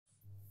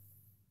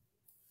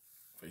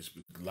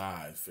Facebook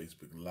Live,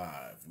 Facebook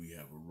Live, we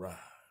have arrived.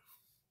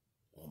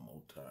 One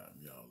more time,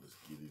 y'all. Let's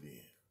get it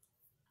in.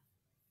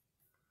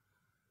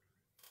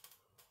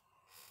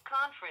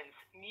 Conference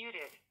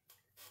muted.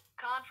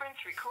 Conference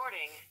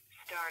recording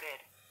started.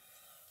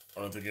 I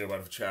want to thank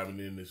everybody for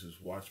chiming in. This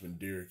is Watchman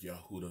Derrick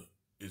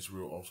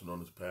Yisrael, also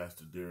known as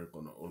Pastor Derrick,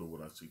 on the Only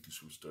What I Seek to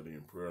Study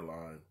and Prayer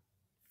Line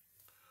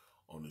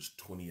on this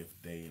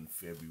 20th day in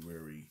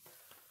February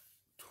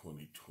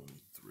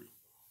 2023.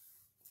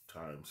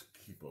 Times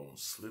keep on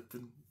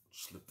slipping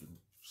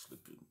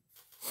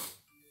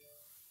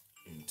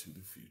into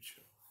the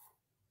future.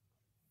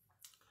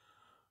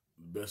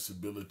 The best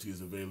ability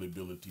is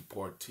availability,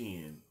 part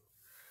 10.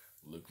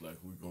 Look like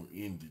we're going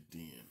to end it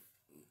then.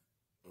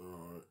 All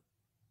right.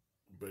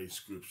 Base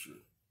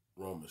scripture,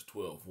 Romans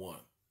 12:1.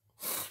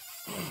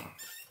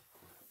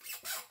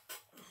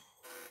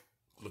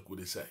 Look what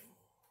it says.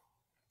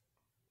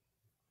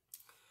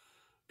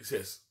 It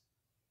says,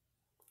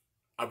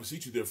 I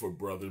beseech you therefore,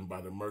 brethren,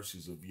 by the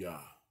mercies of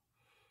Yah,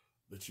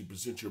 that you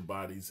present your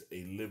bodies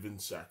a living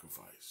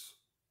sacrifice,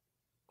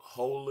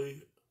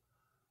 holy,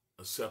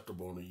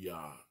 acceptable unto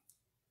Yah,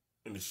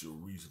 and it's your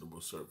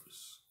reasonable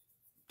service.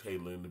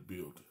 Taylor in the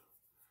building.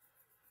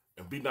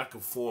 And be not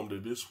conformed to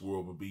this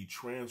world, but be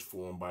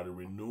transformed by the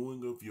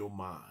renewing of your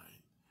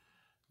mind,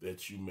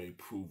 that you may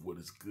prove what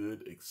is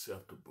good,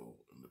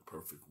 acceptable, and the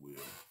perfect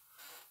will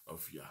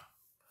of Yah.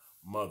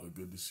 Mother,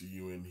 good to see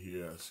you in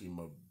here. I see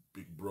my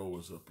big bro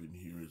is up in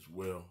here as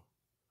well.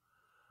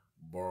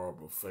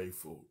 Barbara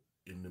Faithful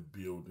in the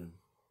building.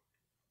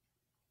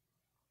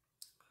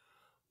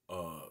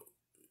 Elder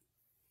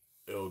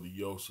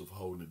Yosef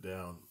holding it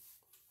down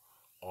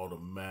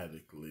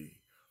automatically.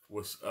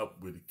 What's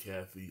up with it,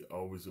 Kathy?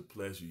 Always a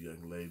pleasure,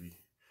 young lady.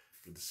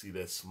 Good to see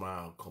that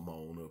smile come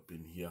on up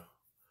in here.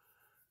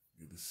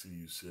 Good to see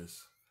you,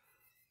 sis.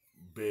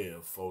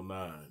 Bear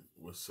 49,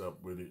 what's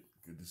up with it?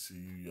 Good to see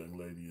you, young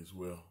lady, as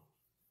well.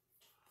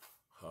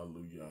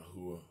 Hallelujah.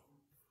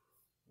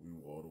 We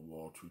wall to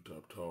wall, true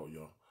top tall,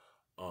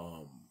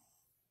 y'all.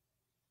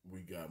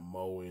 We got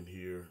Mo in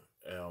here,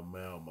 Al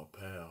Mal, my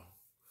pal,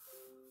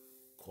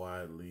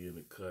 quietly in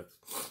the cuts.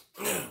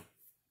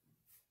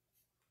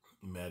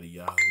 Maddie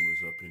Yahoo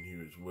is up in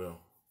here as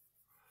well.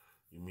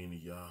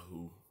 Yamina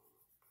Yahoo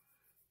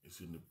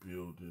is in the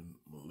building.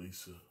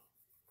 Melissa,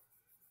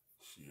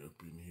 she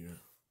up in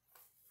here.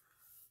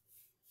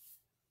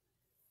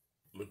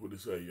 Look what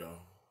it say,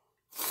 y'all.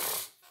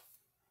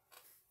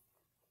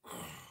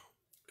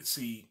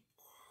 See,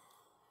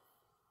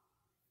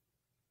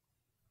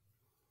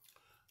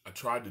 I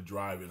tried to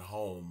drive it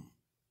home,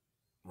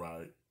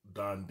 right?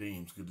 Don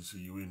Deems, good to see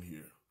you in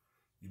here.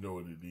 You know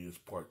what it is,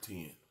 part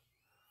 10.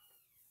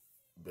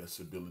 Best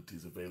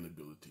abilities,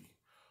 availability.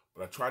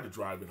 But I tried to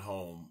drive it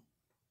home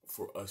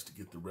for us to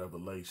get the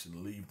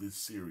revelation, leave this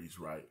series,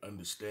 right?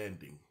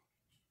 Understanding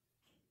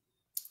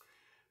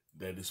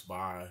that it's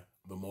by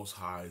the Most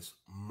High's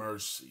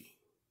mercy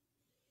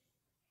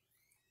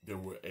that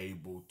we're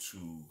able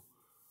to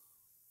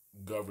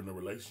govern a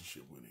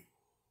relationship with him.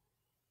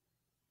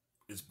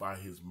 It's by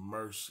his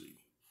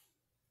mercy,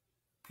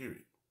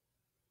 period.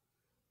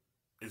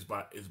 It's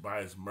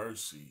by his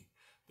mercy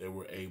that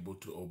we're able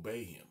to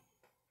obey him.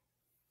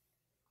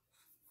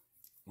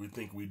 We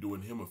think we're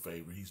doing him a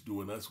favor. He's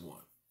doing us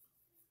one.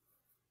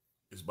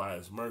 It's by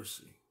his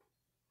mercy.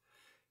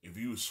 If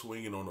you were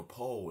swinging on a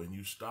pole and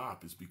you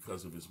stop, it's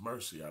because of his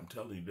mercy. I'm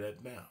telling you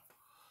that now.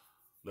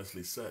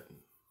 Leslie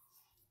Sutton.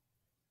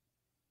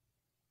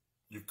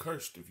 You're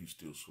cursed if you're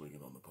still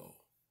swinging on the pole.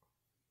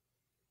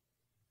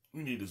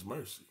 You need his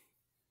mercy.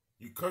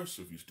 You're cursed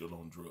if you're still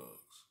on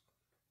drugs.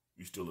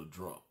 You're still a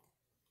drunk.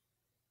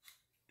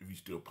 If you're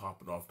still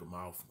popping off the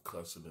mouth and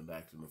cussing and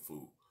acting a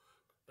fool.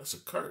 That's a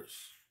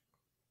curse.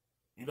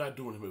 You're not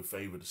doing him a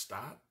favor to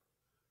stop.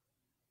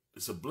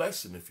 It's a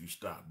blessing if you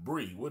stop.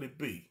 Bree, what'd it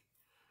be?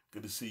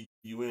 Good to see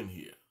you in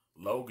here.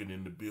 Logan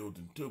in the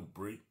building too,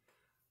 Bree.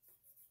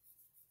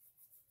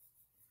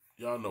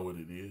 Y'all know what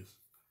it is.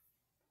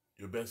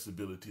 Your best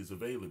ability is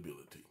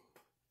availability.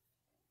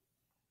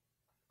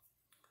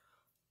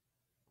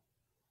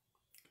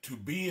 To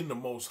be in the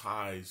Most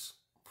High's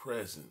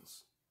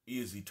presence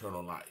is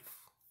eternal life.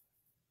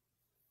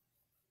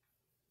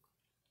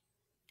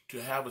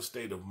 To have a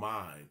state of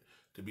mind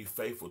to be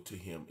faithful to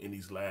him in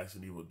these last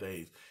and evil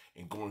days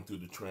and going through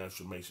the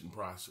transformation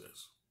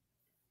process.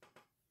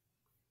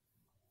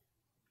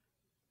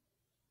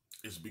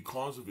 It's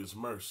because of his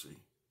mercy.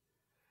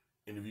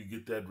 And if you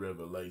get that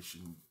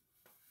revelation,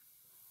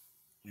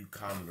 you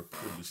count it a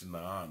privilege and the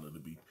honor to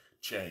be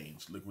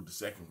changed. Look what the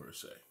second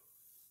verse say.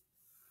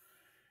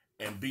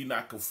 And be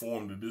not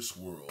conformed to this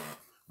world,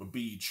 but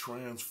be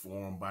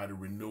transformed by the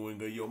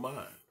renewing of your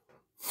mind.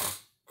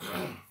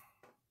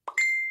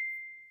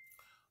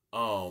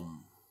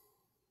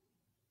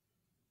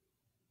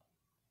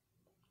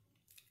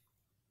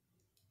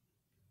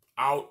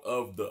 Out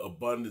of the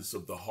abundance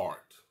of the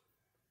heart,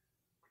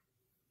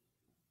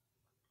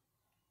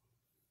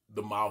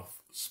 the mouth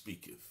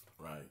speaketh,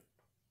 right?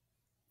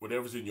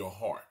 Whatever's in your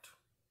heart,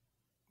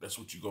 that's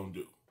what you're going to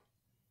do,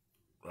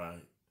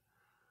 right?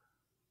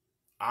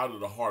 Out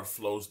of the heart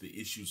flows the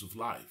issues of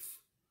life.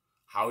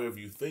 However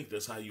you think,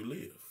 that's how you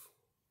live.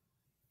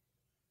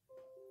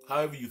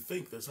 However you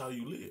think, that's how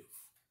you live.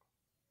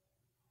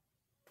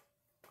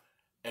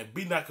 And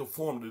be not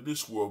conformed to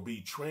this world,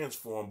 be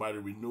transformed by the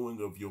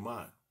renewing of your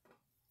mind.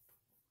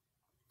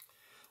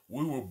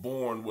 We were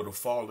born with a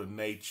fallen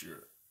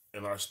nature,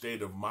 and our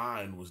state of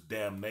mind was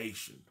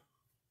damnation,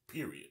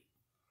 period.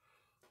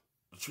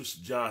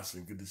 Patricia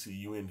Johnson, good to see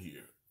you in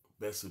here.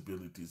 Best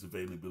Abilities,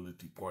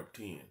 Availability, Part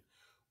 10.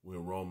 We're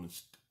in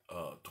Romans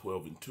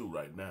 12 and 2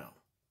 right now.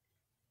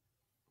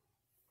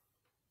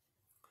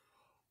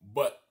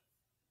 But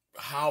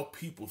how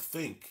people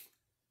think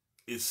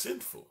is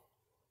sinful.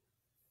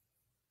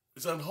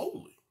 It's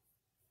unholy.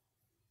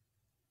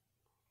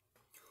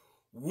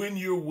 When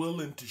you're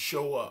willing to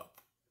show up,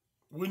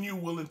 when you're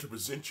willing to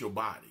present your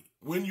body,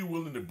 when you're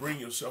willing to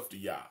bring yourself to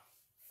Yah,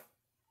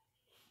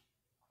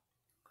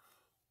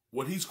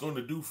 what he's going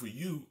to do for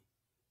you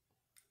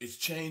is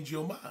change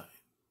your mind.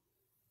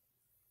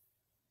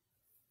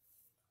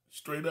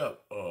 Straight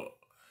up,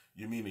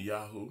 you mean a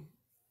Yahoo?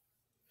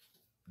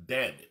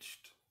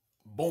 Damaged.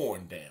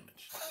 Born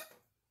damaged.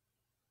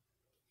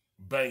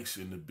 Banks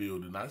in the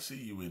building. I see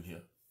you in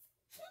here.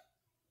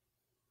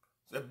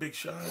 Is that Big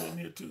Sean in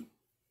here too?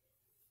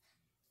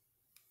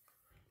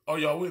 Are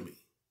y'all with me?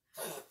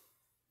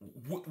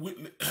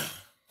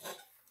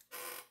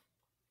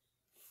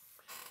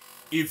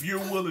 If you're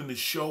willing to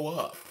show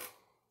up,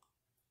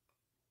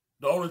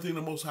 the only thing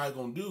the Most High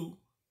gonna do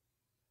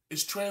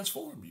is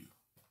transform you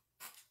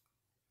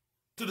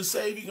to the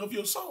saving of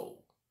your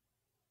soul.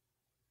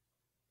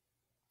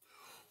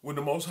 When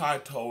the Most High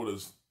told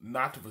us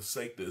not to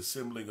forsake the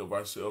assembling of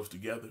ourselves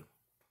together,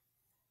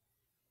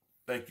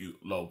 thank you,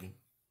 Logan,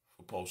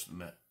 for posting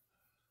that.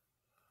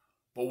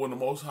 But when the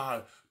Most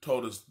High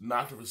told us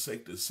not to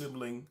forsake the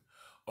assembling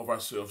of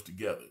ourselves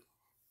together,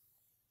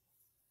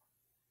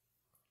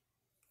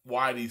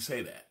 why did he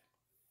say that?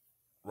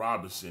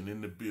 Robinson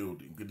in the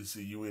building. Good to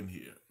see you in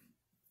here.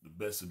 The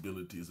Best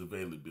Abilities,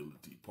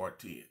 Availability, Part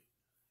 10.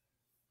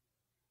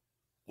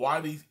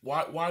 Why did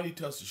he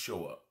tell us to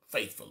show up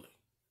faithfully?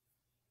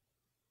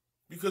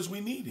 Because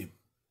we need him.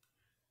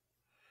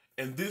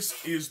 And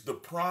this is the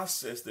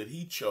process that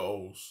he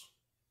chose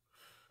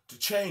to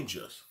change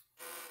us.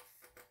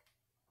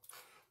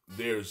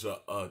 There's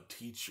a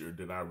teacher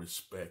that I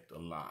respect a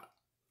lot,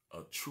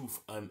 a Truth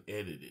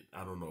Unedited.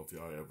 I don't know if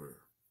y'all ever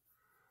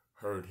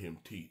heard him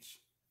teach,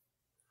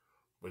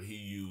 but he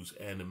used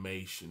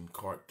animation,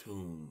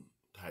 cartoon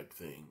type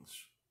things.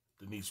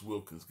 Denise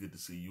Wilkins, good to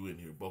see you in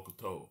here.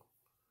 Bocato.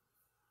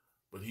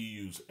 But he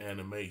used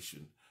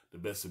animation. The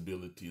Best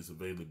Ability is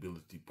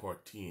Availability,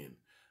 Part 10,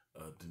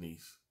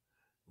 Denise.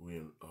 We're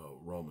in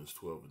Romans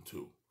 12 and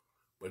 2.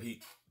 But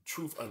he,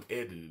 Truth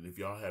Unedited, if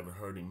y'all haven't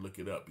heard him, look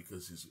it up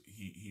because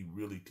he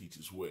really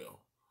teaches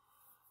well.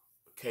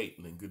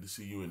 Caitlin, good to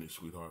see you in here,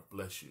 sweetheart.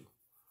 Bless you.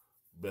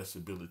 Best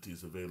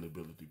Abilities,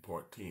 Availability,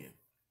 Part 10.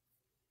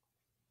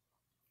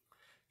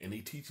 And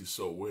he teaches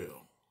so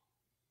well.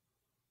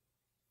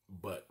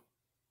 But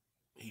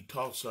he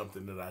taught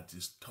something that I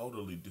just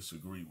totally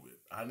disagree with.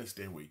 I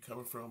understand where he's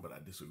coming from, but I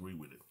disagree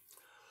with it.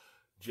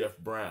 Jeff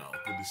Brown,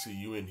 good to see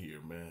you in here,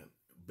 man.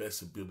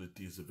 Best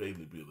Abilities,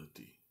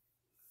 Availability,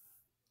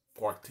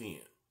 Part 10.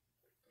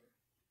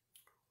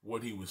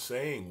 What he was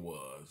saying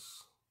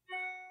was,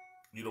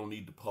 you don't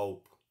need the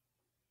Pope,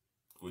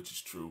 which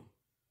is true.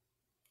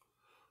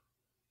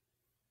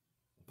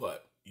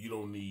 But you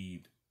don't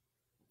need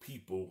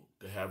people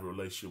to have a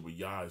relationship with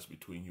Yah. It's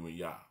between you and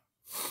Yah.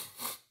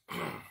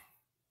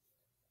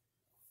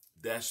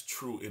 That's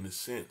true in a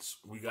sense.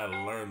 We got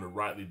to learn to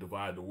rightly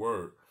divide the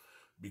word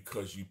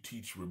because you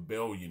teach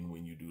rebellion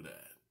when you do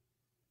that.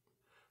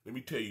 Let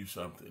me tell you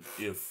something.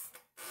 If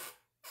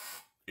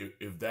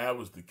that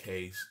was the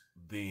case,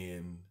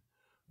 then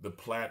the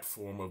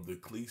platform of the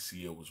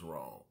ecclesia was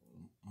wrong.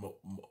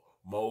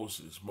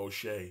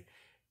 Moshe,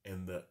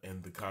 and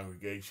the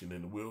congregation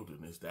in the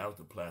wilderness, that was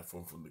the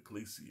platform from the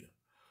ecclesia.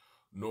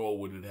 Nor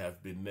would it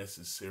have been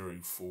necessary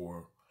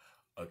for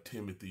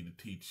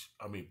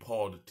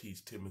Paul to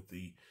teach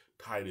Timothy,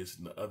 Titus,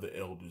 and the other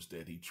elders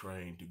that he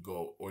trained to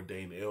go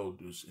ordain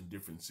elders in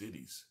different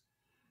cities.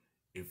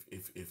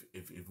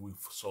 If we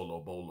solo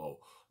bolo,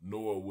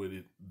 nor would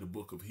it, the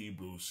book of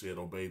Hebrews said,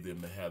 obey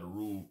them that had a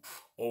rule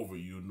over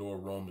you, nor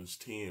Romans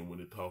 10 when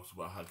it talks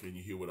about how can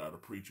you hear without a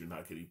preacher and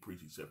how can he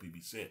preach except he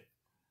be sent.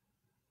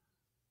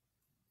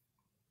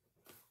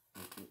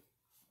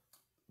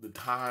 The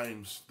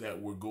times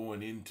that we're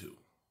going into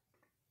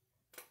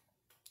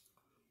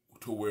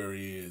to where it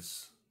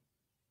is,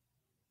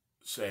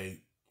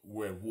 say,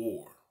 we're at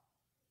war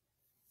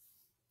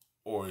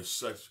or it's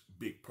such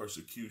big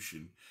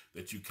persecution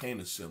that you can't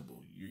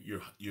assemble.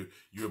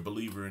 You're a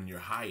believer and you're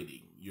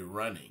hiding, you're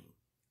running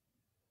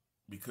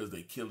because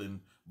they're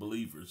killing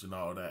believers and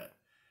all that.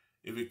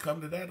 If it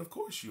come to that, of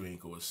course you ain't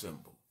gonna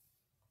assemble.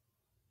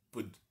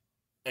 But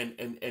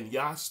and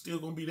Yah still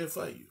gonna be there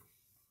for you.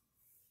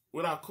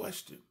 Without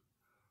question.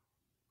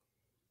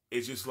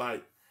 It's just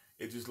like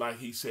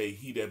he say,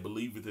 he that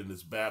believeth and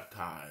is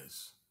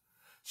baptized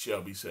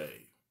shall be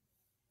saved.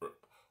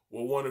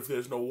 Well, wonder if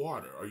there's no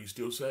water. Are you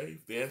still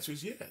saved? The answer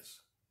is yes.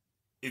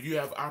 If you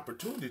have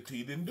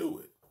opportunity, then do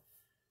it.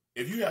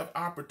 If you have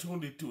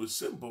opportunity to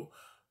assemble,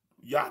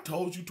 Yah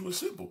told you to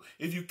assemble.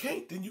 If you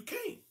can't, then you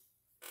can't.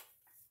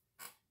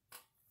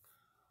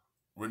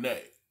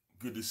 Renee,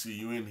 good to see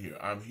you in here.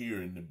 I'm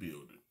here in the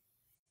building.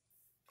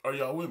 Are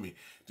y'all with me?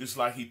 Just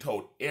like he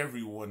told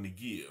everyone to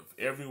give.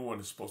 Everyone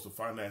is supposed to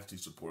financially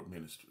support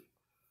ministry.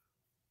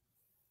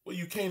 Well,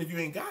 you can't if you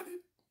ain't got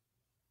it.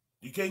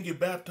 You can't get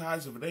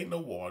baptized if it ain't no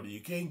water. You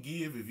can't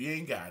give if you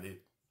ain't got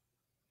it.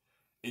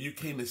 And you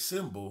can't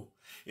assemble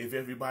if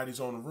everybody's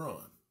on the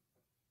run.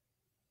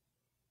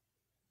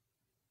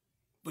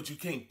 But you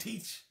can't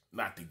teach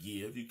not to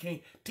give. You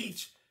can't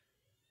teach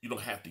you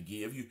don't have to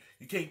give. You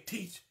can't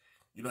teach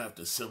you don't have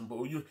to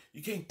assemble. You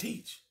can't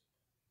teach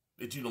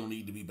that you don't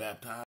need to be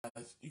baptized.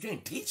 You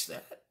can't teach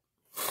that.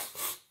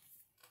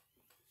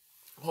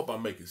 I hope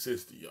I'm making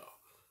sense to y'all.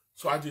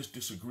 So I just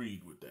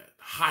disagreed with that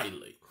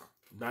highly.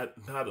 Not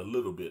a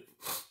little bit.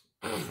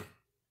 I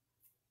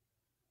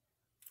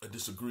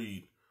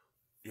disagreed,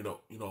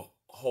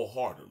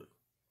 wholeheartedly.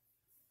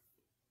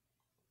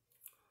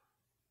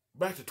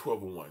 Back to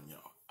 12:1,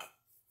 y'all.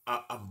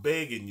 I'm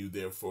begging you,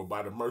 therefore,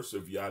 by the mercy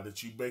of Yah,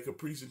 that you make a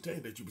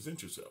presentation, that you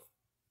present yourself.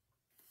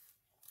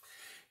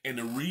 And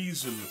the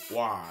reason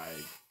why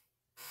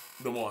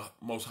the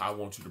Most High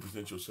wants you to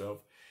present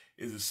yourself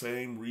is the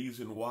same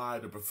reason why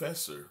the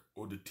professor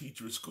or the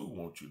teacher at school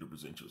wants you to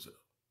present yourself.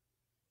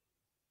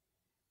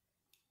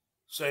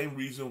 Same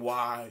reason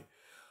why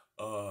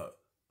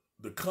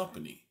the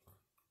company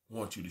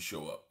wants you to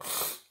show up,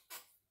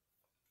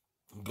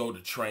 go to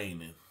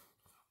training,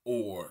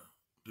 or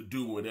to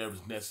do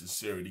whatever's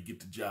necessary to get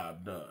the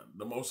job done.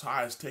 The Most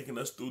High is taking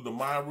us through the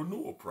mind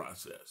renewal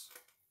process.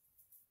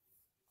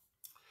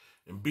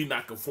 And be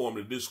not conformed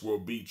to this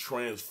world, be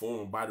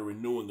transformed by the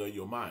renewing of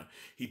your mind.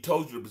 He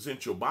told you to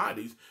present your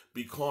bodies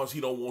because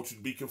he don't want you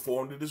to be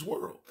conformed to this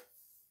world.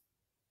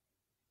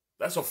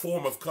 That's a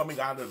form of coming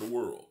out of the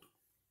world.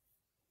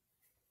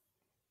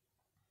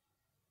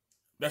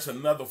 That's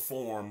another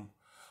form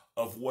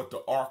of what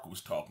the ark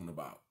was talking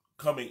about.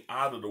 Coming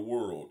out of the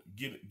world,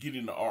 get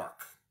in the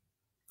ark,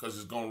 because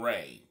it's going to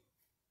rain.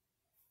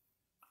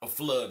 A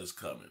flood is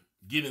coming.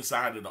 Get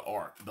inside of the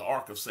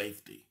ark of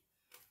safety.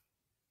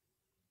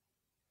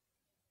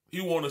 He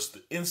wants us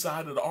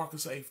inside of the ark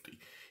of safety.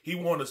 He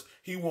wants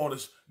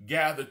us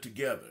gathered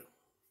together.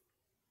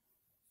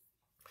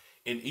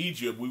 In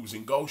Egypt, we was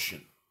in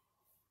Goshen.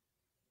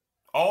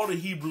 All the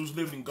Hebrews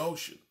lived in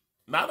Goshen,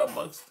 not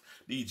amongst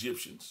the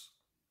Egyptians.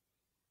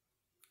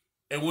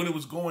 And when it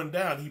was going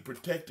down, he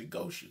protected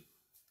Goshen.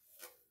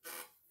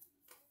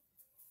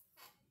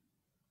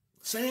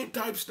 Same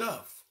type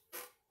stuff.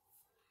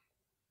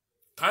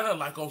 Kind of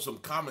like on some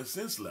common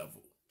sense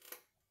level.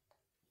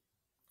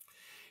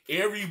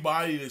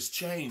 Everybody is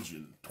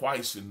changing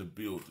twice in the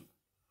building.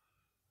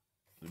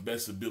 The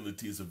best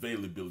ability is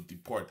availability,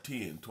 part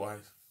 10,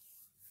 twice.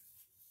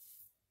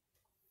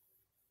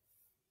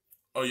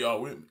 Are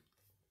y'all with me?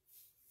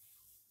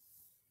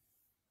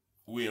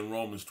 We in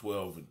Romans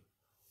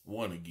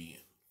 12:1 again.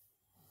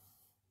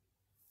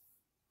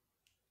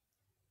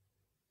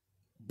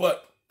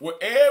 But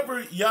wherever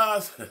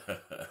y'all's...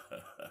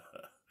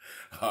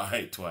 All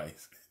right,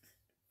 twice.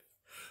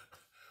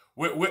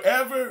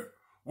 Wherever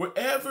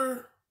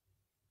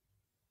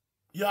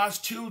Yah's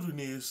children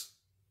is,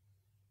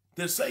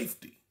 there's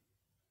safety.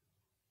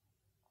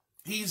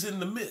 He's in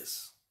the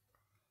midst.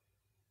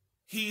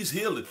 He's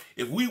healing.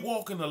 If we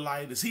walk in the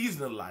light as he's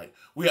in the light,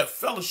 we have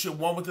fellowship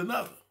one with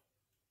another.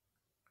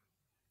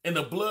 And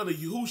the blood of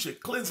Yahushua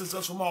cleanses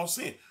us from all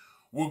sin.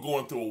 We're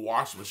going through a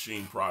wash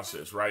machine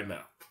process right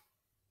now.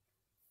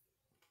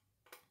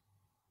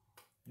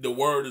 The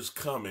word is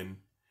coming,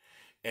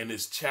 and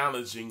it's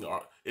challenging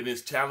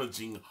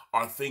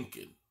our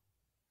thinking.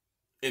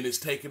 And it's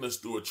taking us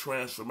through a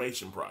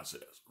transformation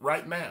process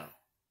right now.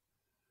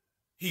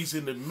 He's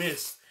in the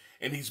midst,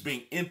 and he's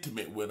being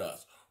intimate with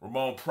us.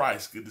 Ramon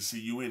Price, good to see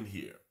you in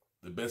here.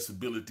 The best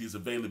ability is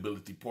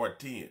availability, part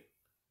 10.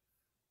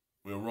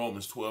 We're in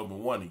Romans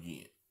 12:1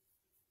 again.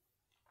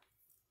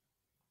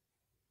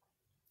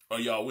 Are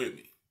y'all with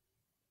me?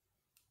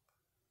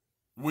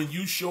 When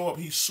you show up,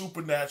 he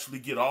supernaturally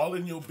get all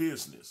in your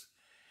business,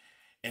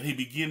 and he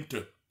begin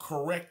to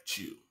correct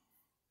you.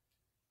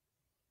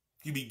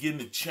 He begin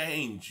to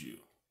change you.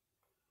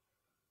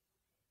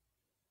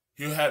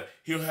 He'll have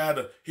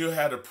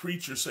a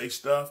preacher say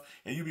stuff,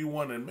 and you be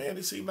wondering, man,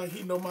 it seems like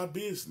he know my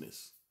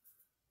business.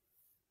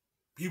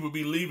 People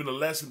be leaving the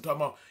lesson talking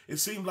about, it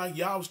seemed like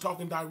y'all was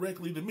talking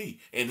directly to me,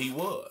 and he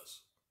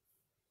was.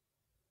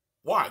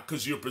 Why?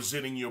 Because you're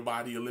presenting your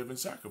body a living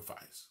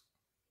sacrifice.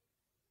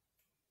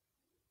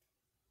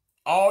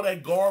 All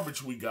that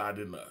garbage we got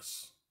in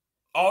us,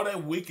 all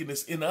that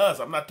wickedness in us,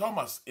 I'm not talking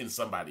about in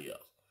somebody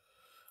else.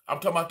 I'm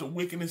talking about the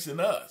wickedness in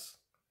us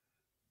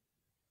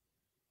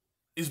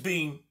is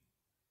being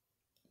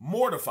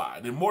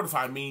mortified. And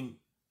mortify mean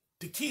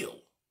to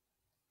kill.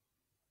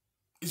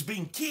 It's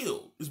being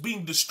killed. It's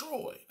being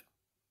destroyed.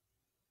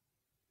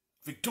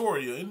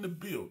 Victoria in the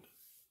building.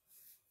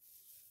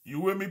 You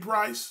with me,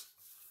 Price?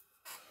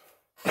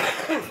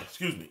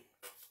 Excuse me.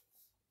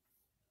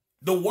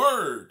 The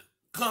word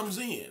comes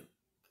in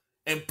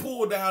and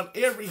pull down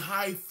every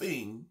high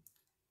thing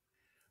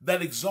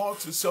that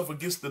exalts itself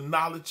against the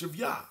knowledge of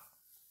Yah.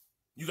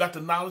 You got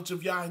the knowledge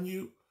of Yah in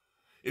you?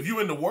 If you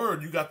in the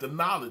word, you got the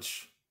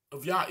knowledge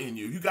of Yah in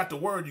you. If you got the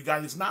word, you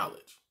got his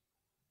knowledge.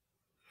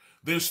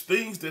 There's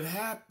things that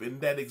happen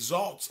that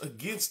exalts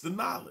against the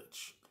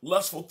knowledge.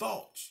 Lustful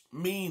thoughts,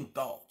 mean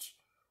thoughts,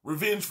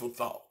 revengeful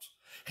thoughts,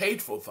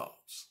 hateful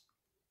thoughts,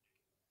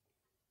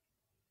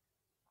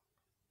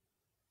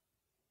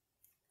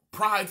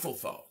 prideful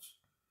thoughts,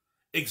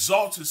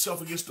 exalts itself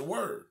against the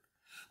word.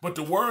 But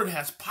the word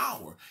has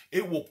power.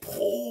 It will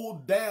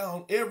pull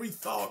down every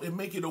thought and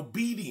make it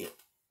obedient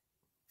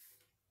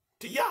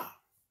to Yah.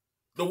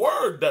 The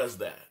word does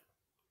that.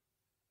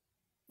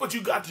 But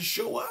you got to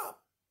show up,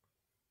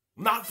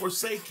 not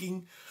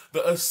forsaking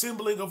the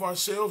assembling of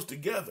ourselves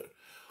together.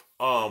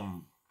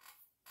 Because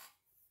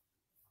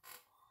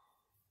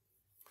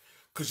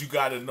you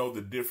got to know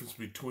the difference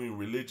between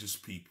religious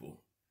people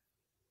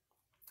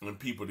and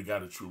people that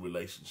got a true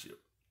relationship.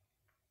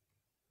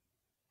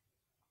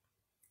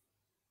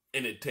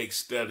 And it takes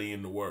study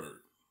in the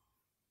word.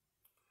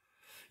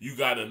 You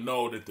got to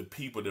know that the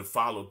people that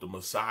followed the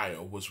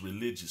Messiah was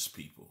religious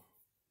people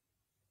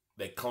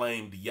that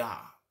claimed Yah.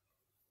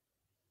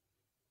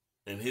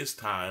 In his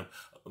time,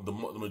 the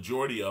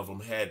majority of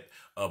them had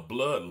a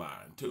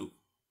bloodline too.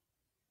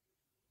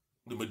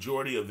 The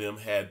majority of them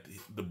had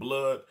the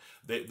blood.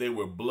 They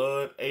were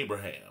blood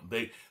Abraham.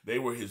 They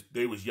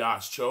was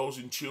Yah's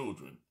chosen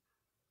children,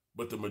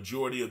 but the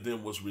majority of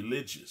them was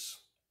religious.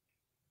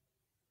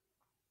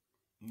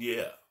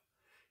 Yeah,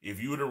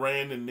 if you would have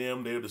ran in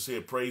them, they would have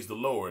said praise the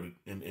Lord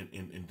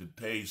in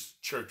today's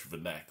church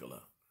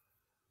vernacular.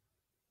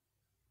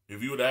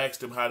 If you would have asked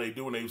them how they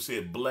doing, they would have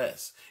said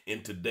bless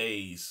in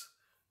today's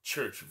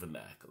church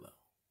vernacular.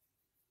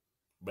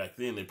 Back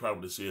then, they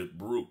probably said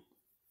Baruch.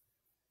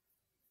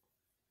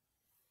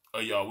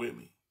 Are y'all with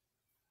me?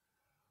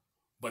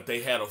 But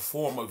they had a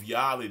form of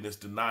godliness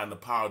denying the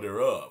power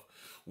thereof.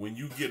 When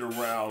you get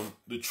around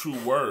the true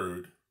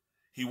word,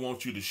 he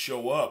wants you to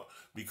show up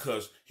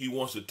because he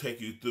wants to take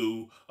you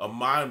through a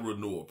mind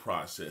renewal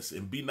process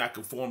and be not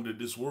conformed to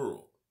this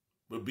world,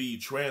 but be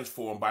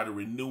transformed by the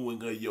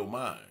renewing of your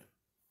mind.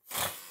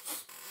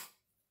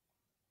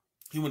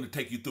 He wants to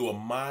take you through a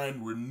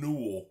mind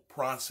renewal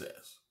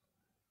process.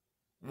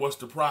 What's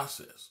the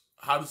process?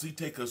 How does he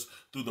take us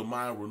through the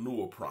mind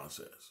renewal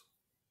process?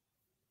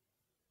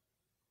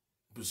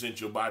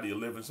 Present your body a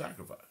living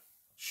sacrifice.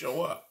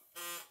 Show up.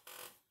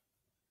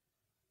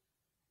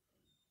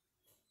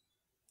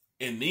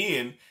 And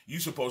then you're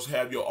supposed to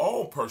have your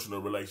own personal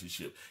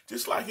relationship.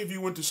 Just like if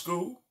you went to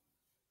school.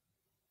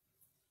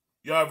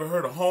 Y'all ever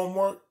heard of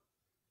homework?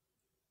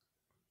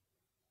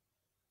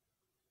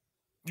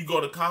 You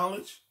go to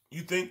college,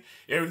 you think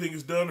everything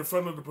is done in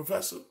front of the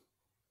professor?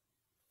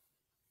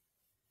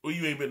 Well,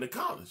 you ain't been to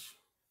college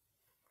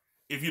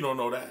if you don't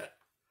know that.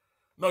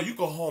 No, you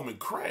go home and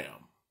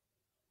cram.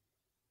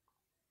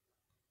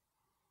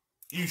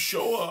 You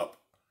show up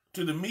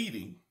to the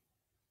meeting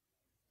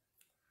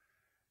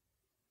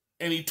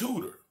and he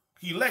tutor,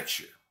 he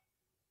lecture.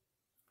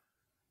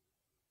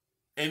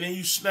 And then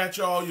you snatch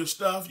all your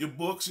stuff, your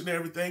books and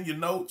everything, your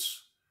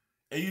notes,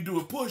 and you do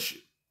a push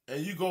it.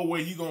 And you go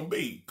where you going to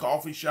be.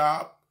 Coffee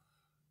shop,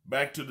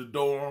 back to the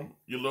dorm,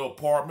 your little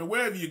apartment,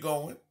 wherever you're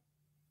going.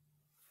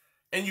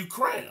 And you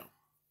cram.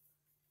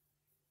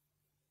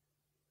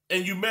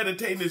 And you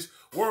meditate this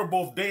word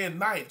both day and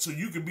night so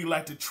you can be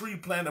like the tree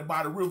planted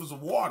by the rivers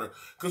of water.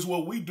 Because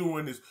what we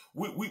doing is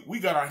we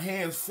got our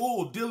hands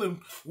full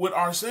dealing with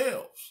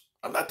ourselves.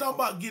 I'm not talking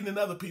about getting in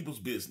other people's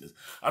business.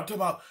 I'm talking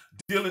about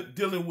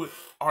dealing with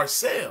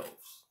ourselves.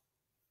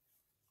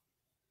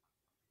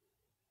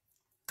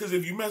 Because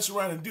if you mess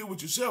around and deal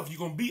with yourself, you're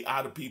going to be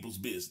out of people's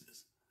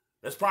business.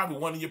 That's probably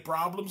one of your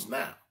problems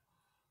now.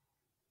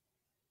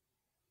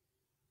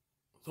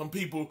 Some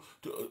people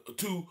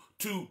too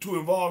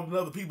involved in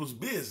other people's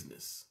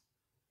business.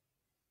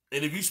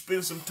 And if you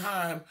spend some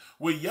time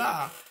with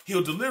Yah,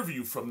 he'll deliver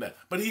you from that.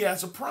 But he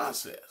has a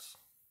process.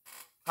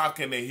 How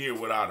can they hear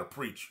without a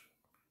preacher?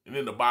 And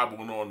then the Bible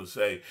went on to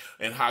say,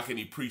 and how can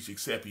he preach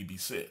except he be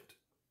sent?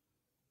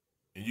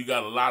 And you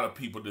got a lot of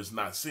people that's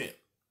not sent.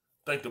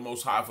 Thank the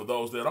Most High for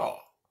those that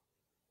are.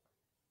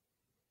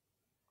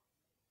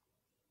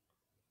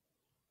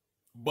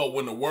 But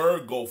when the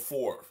word go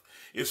forth,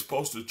 it's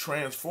supposed to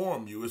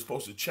transform you. It's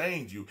supposed to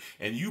change you.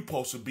 And you're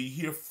supposed to be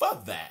here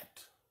for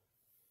that.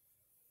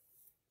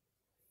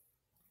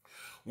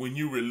 When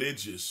you're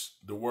religious,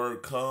 the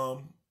word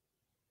come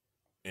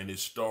and it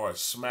starts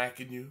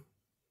smacking you.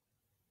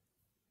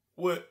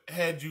 What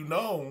had you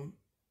known,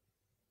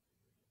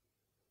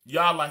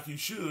 Yah like you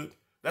should,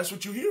 that's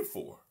what you're here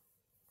for.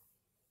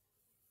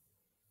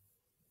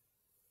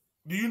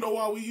 Do you know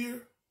why we're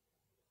here?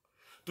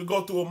 To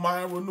go through a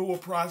mind renewal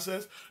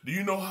process. Do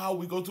you know how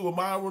we go through a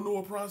mind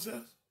renewal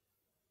process?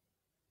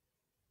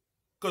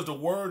 Because the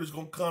word is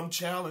going to come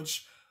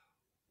challenge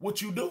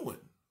what you doing.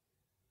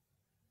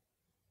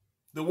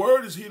 The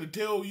word is here to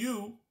tell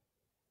you,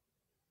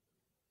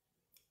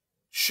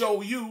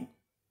 show you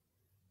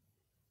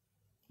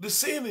the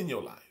sin in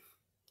your life.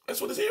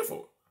 That's what it's here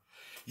for.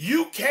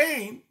 You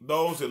came,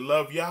 those that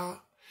love Yah,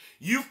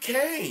 you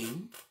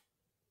came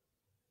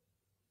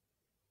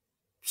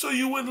so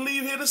you wouldn't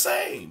leave here the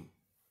same.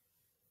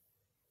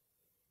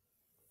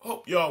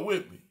 Hope y'all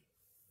with me.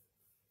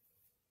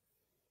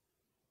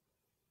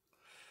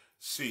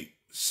 See,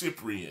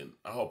 Cyprian,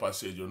 I hope I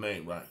said your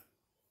name right.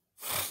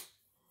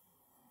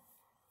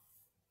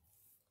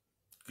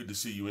 Good to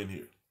see you in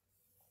here.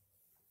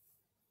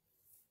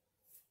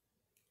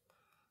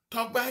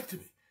 Talk back to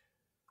me.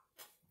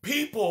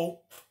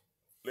 People,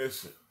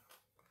 listen.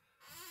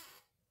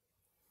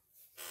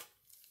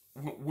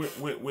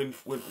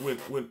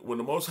 When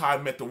the Most High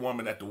met the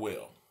woman at the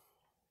well,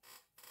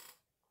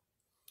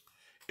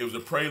 it was a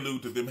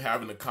prelude to them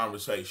having a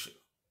conversation.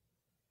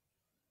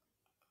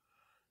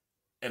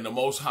 And the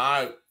Most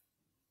High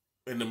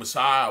and the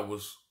Messiah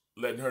was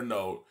letting her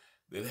know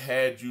that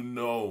had you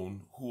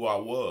known who I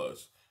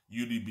was,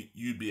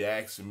 you'd be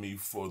asking me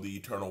for the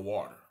eternal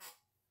water.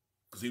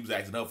 Because he was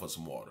asking her for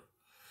some water.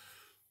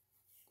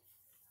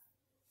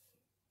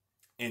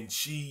 And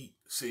she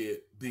said,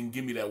 then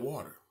give me that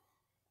water.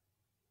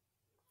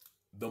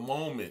 The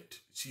moment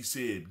she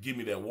said, give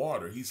me that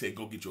water, he said,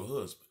 go get your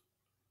husband.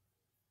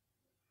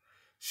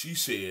 She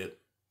said,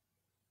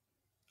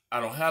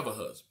 I don't have a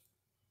husband.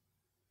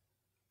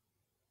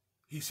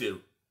 He said,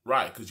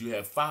 right, because you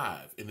have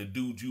 5, and the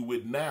dude you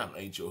with now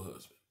ain't your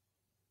husband.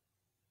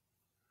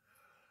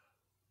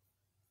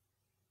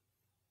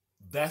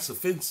 That's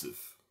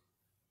offensive.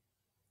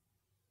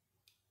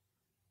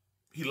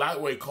 He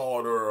lightweight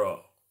called her a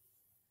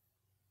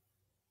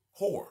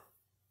whore.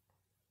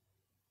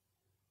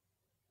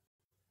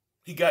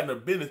 He got in her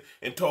business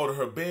and told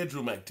her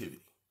bedroom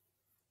activity.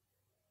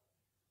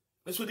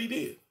 That's what he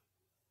did.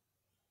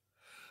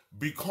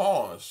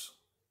 Because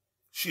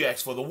she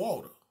asked for the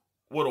water.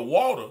 Well, the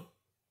water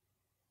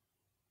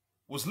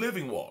was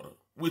living water,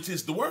 which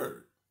is the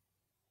word,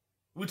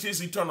 which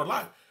is eternal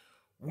life.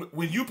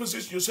 When you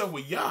position yourself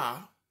with Yah,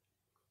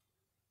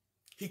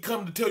 he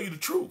come to tell you the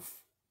truth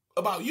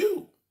about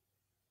you.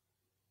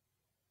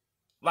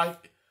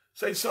 Like,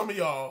 say some of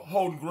y'all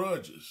holding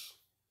grudges,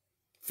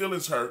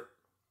 feelings hurt,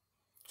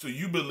 so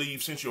you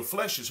believe since your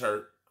flesh is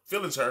hurt,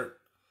 feelings hurt,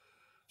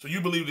 so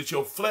you believe that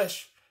your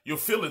flesh, your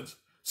feelings,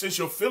 since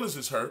your feelings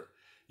is hurt,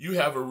 you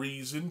have a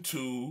reason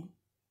to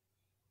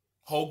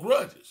hold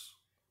grudges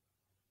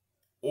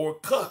or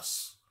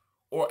cuss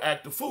or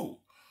act a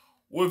fool.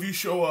 Well, if you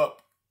show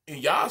up in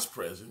Yah's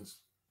presence,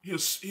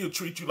 he'll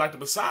treat you like the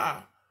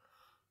Messiah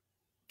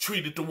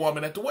treated the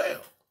woman at the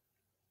well.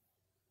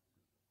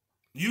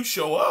 You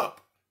show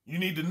up, you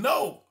need to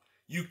know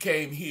you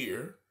came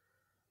here,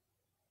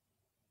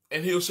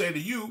 and he'll say to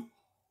you,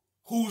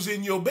 who's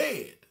in your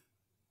bed?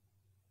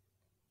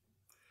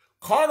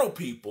 Carnal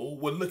people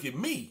would look at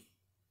me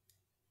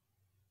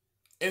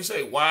and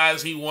say, why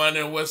is he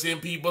wondering what's in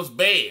people's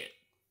bed?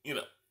 You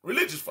know,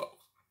 religious folks.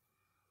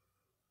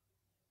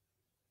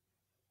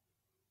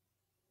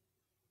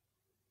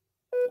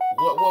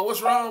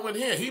 What's wrong with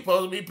him? He's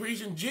supposed to be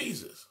preaching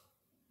Jesus.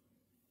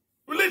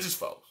 Religious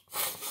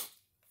folks.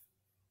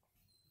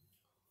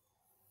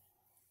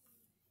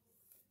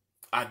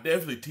 I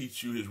definitely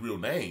teach you his real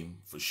name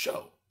for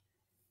sure.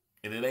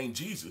 And it ain't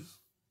Jesus.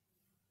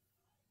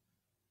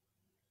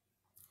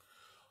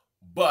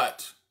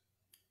 But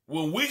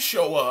when we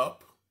show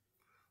up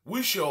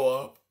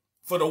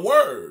for the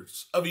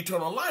words of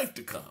eternal life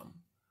to come.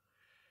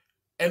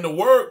 And the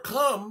word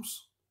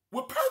comes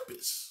with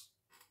purpose.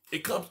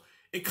 It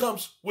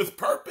comes with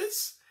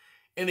purpose,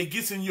 and it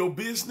gets in your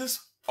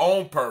business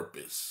on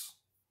purpose.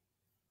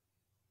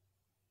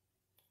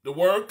 The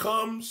word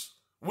comes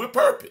with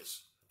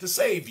purpose to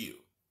save you.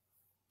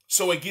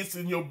 So it gets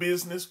in your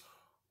business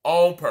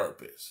on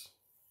purpose.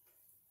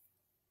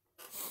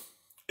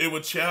 It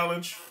would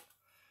challenge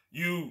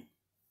you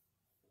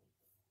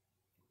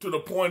to the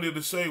point of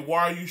to say,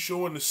 why are you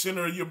showing the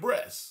center of your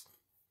breast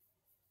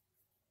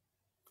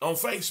on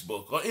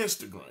Facebook or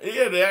Instagram?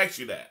 Yeah, they ask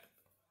you that.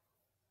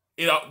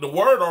 The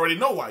word already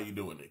know why you're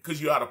doing it,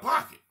 because you're out of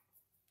pocket.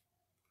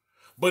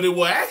 But it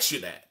will ask you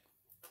that.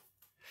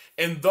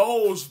 And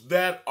those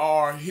that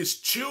are his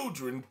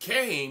children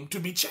came to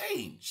be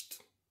changed.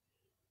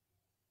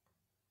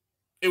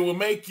 It will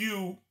make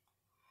you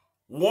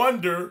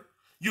wonder.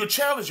 You'll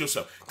challenge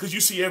yourself because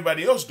you see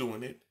everybody else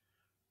doing it.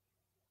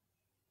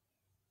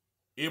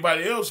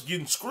 Everybody else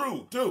getting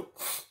screwed too.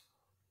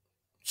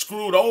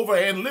 Screwed over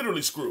and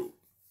literally screwed.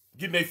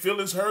 Getting their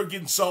feelings hurt,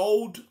 getting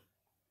sold,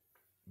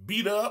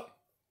 beat up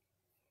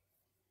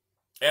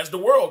as the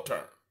world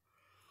turns.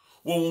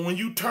 Well, when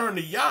you turn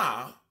to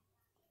Yah,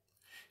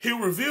 he'll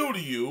reveal to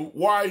you,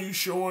 why are you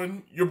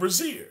showing your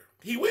brassiere?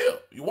 He will.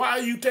 Why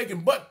are you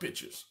taking butt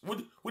pictures?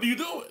 What are you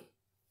doing?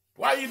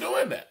 Why are you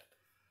doing that?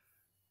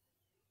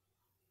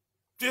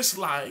 Just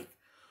like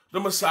the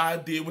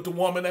Messiah did with the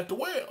woman at the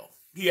well.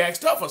 He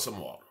asked her for some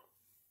water.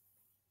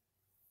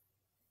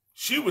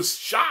 She was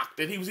shocked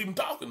that he was even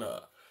talking to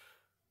her.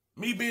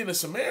 Me being a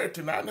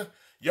Samaritan, I know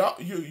y'all,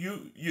 the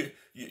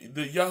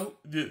Yahudim,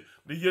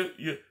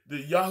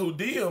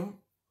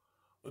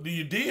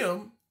 the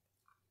Yudim,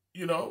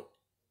 you know,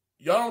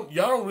 y'all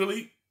don't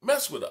really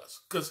mess with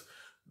us, because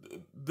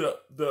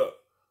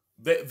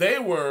they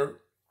were,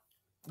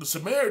 the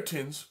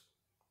Samaritans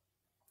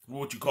were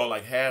what you call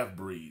like half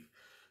breed,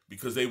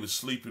 because they was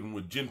sleeping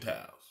with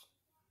Gentiles.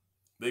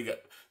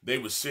 They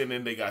was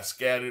sinning, they got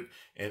scattered,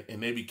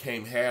 and they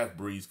became half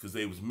breeds because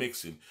they was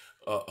mixing.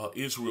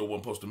 Israel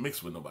wasn't supposed to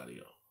mix with nobody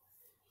else,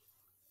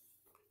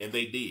 and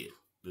they did.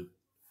 The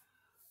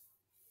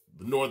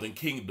northern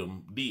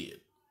kingdom did.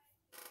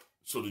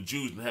 So the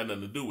Jews didn't have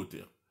nothing to do with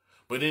them.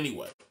 But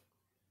anyway,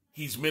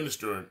 he's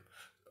ministering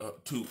to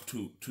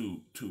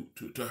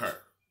her,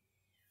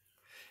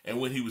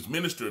 and when he was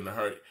ministering to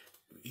her,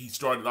 he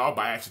started off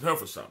by asking her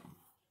for something.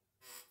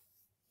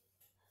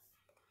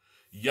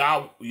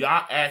 Yah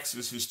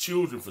asks his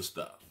children for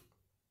stuff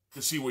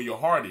to see where your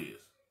heart is.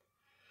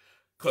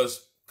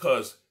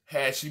 Cause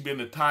had she been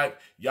the type,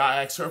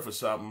 Yah asked her for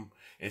something,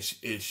 and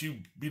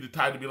she be the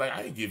type to be like,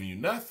 I ain't giving you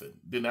nothing,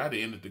 then I'd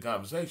have ended the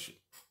conversation.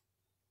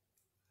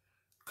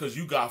 Cause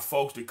you got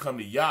folks that come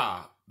to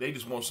Yah, they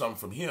just want something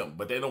from him,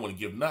 but they don't want to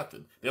give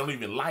nothing. They don't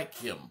even like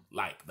him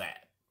like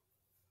that.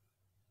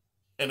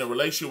 And a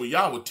relationship with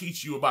Yah will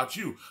teach you about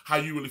you, how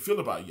you really feel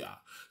about Yah.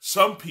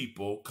 Some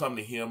people come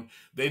to him,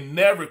 they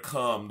never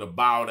come to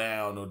bow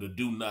down or to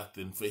do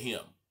nothing for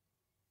him.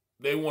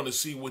 They want to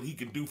see what he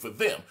can do for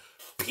them,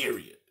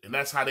 period. And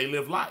that's how they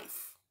live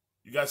life.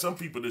 You got some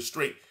people that are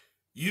straight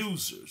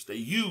users. They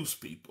use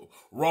people.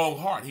 Wrong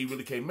heart. He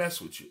really can't mess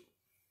with you.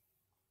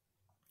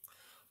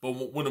 But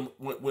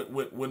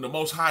when the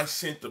Most High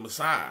sent the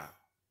Messiah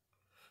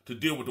to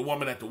deal with the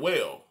woman at the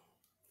well,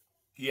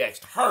 he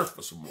asked her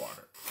for some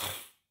water.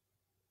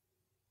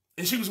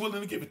 And she was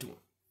willing to give it to him.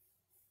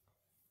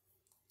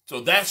 So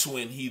that's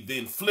when he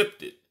then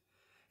flipped it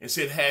and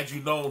said, had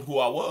you known who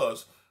I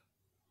was,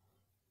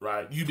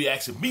 right, you'd be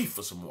asking me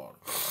for some water.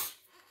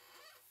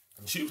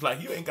 And she was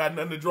like, you ain't got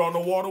nothing to draw no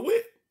water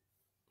with.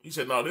 He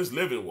said, no, this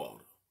living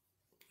water.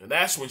 And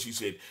that's when she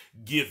said,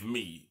 give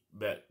me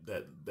that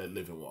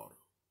living water.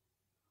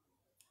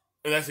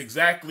 And that's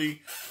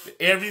exactly,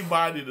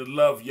 everybody that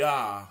love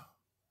Yah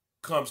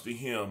comes to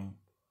him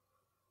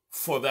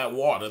for that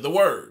water, the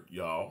word,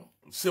 y'all.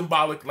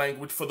 Symbolic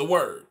language for the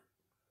word.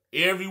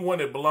 Everyone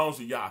that belongs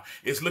to Yah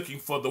is looking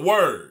for the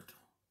word,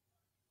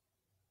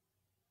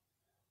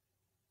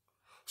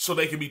 so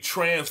they can be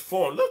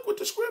transformed. Look what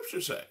the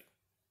scriptures say.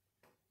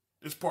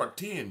 This part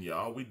 10,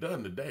 y'all. We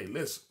done today.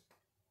 Listen.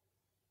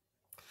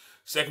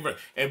 Second verse.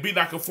 And be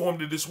not conformed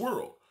to this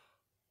world.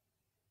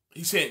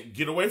 He said,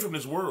 get away from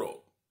this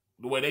world.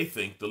 The way they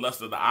think. The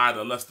lust of the eye,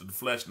 the lust of the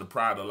flesh, and the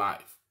pride of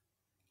life.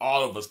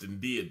 All of us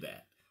did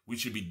that. We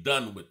should be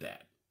done with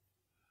that.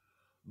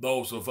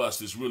 Those of us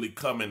that's really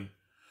coming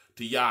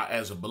to Yah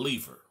as a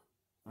believer.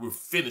 We're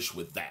finished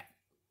with that.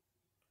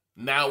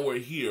 Now we're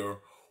here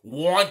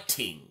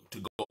wanting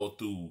to go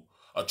through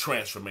a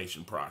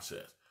transformation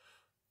process.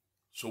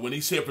 So when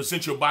he said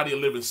present your body a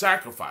living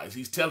sacrifice,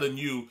 he's telling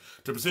you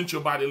to present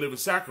your body a living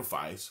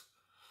sacrifice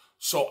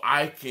so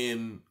I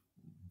can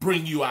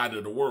bring you out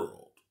of the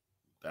world.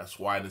 That's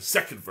why in the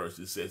second verse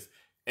it says,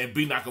 and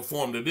be not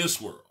conformed to this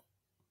world.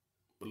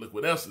 But look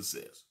what else it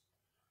says.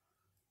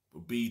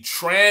 But be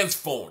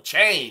transformed,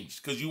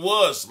 changed, because you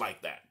was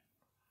like that.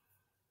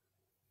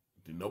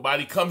 Did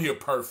nobody come here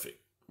perfect?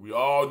 We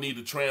all need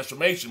a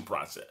transformation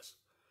process.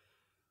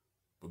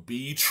 But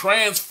be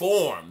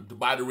transformed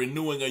by the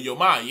renewing of your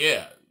mind.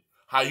 Yeah,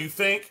 how you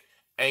think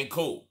ain't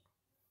cool.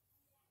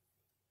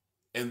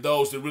 And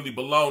those that really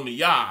belong to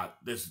Yah,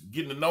 that's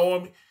getting to know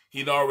him,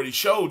 he'd already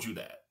showed you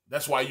that.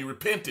 That's why you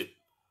repented.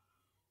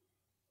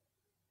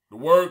 The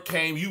word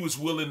came, you was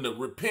willing to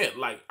repent.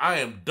 Like, I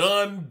am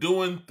done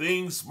doing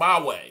things my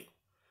way.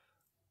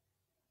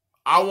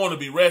 I want to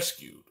be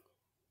rescued.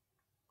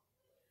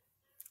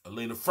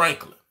 Alina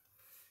Franklin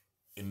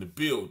in the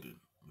building.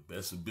 The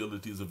best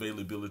abilities,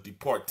 availability,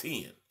 part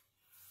 10.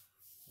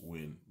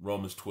 When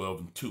Romans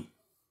 12:2.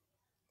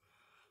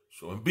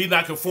 So, and be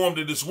not conformed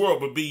to this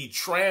world, but be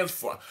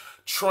transformed.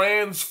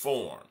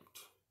 Transformed.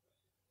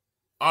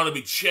 I want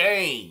to be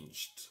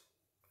changed.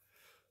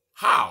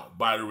 How?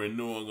 By the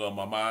renewing of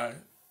my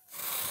mind.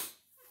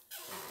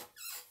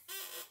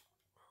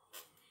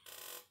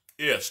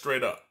 Yeah,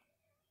 straight up.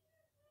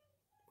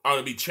 I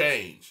want to be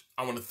changed.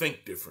 I want to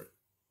think different.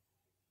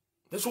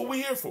 That's what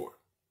we're here for.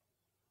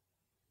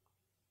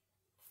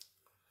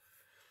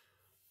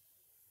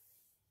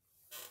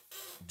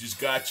 Just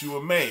got you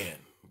a man,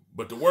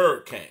 but the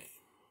word came.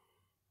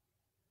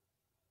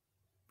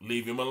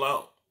 Leave him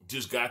alone.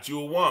 Just got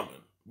you a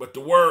woman, but the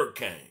word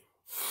came.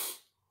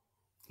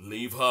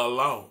 Leave her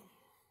alone.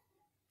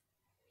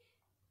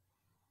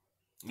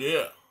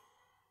 Yeah.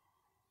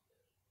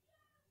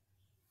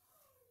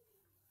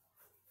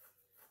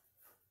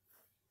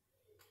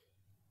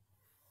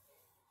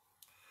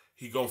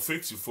 He gonna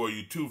fix it for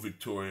you too,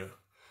 Victoria.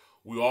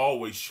 We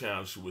always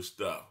challenge you with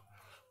stuff.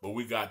 But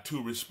we got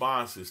two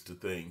responses to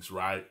things,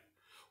 right?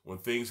 When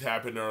things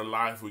happen in our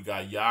life, we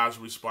got Yah's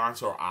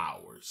response or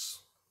ours.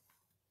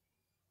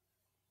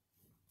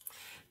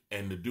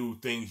 And to do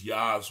things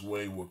Yah's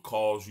way will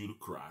cause you to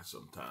cry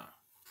sometime.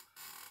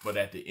 But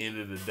at the end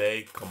of the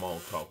day, come on,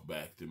 talk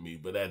back to me.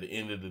 But at the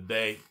end of the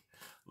day,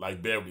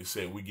 like Beverly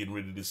said, we getting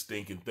rid of this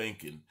stinking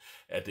thinking.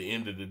 At the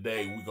end of the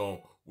day,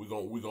 we're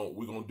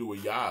gonna do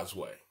it Yah's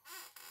way.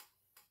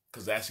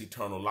 Because that's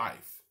eternal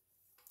life.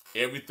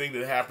 Everything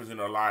that happens in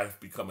our life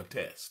become a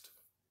test.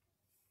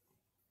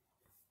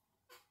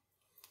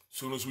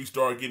 Soon as we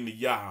start getting the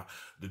Yah,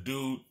 the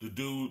dude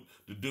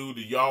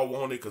that y'all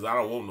wanted, because I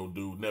don't want no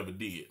dude, never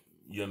did.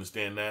 You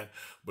understand that?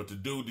 But the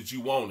dude that you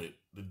wanted,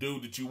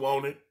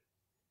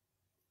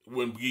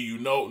 wouldn't give you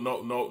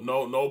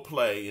no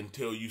play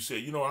until you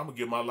said, you know, I'm gonna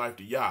give my life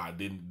to Yah.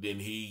 Then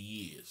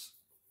he is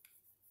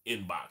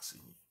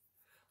inboxing you.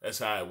 That's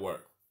how it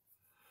works.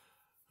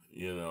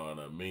 You know what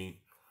I mean?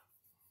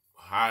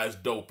 High as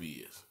dope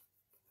is.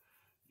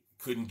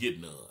 Couldn't get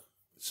none.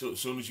 So as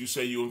soon as you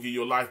say you're gonna give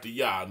your life to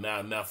Yah,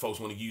 now folks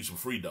want to give you some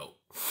free dope.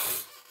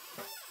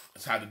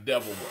 That's how the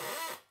devil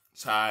works.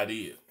 That's how it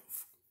is.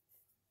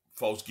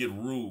 Folks get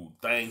rude.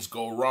 Things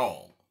go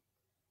wrong.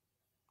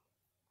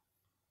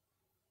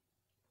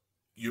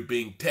 You're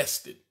being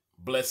tested.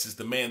 Blessed is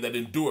the man that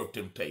endureth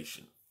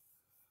temptation.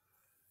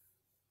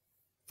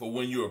 For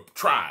when you're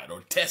tried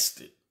or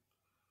tested,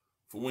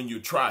 for when you're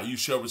tried, you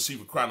shall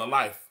receive a crown of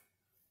life,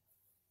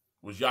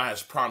 which Yah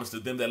has promised to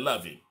them that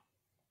love him.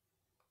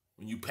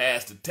 When you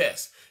pass the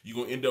test, you're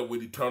going to end up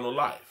with eternal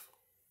life.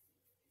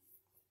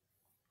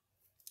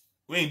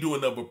 We ain't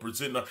doing nothing but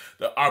presenting.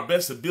 Our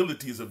best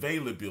ability is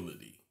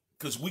availability,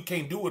 because we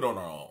can't do it on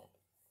our own.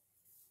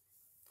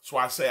 That's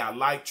why I say I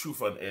like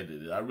truth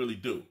unedited. I really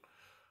do.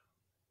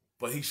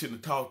 But he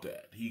shouldn't have taught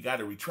that. He got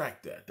to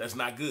retract that. That's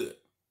not good.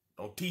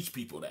 Don't teach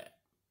people that.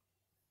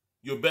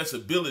 Your best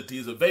ability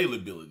is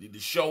availability, to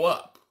show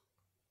up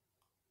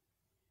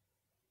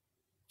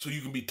so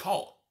you can be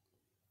taught,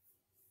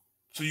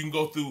 so you can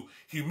go through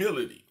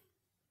humility.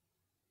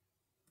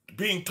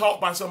 Being taught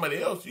by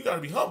somebody else, you got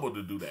to be humble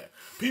to do that.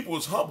 People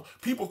is humble.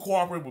 People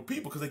cooperate with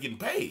people because they're getting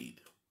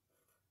paid.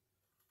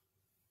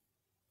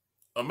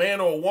 A man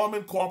or a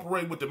woman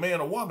cooperate with the man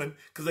or woman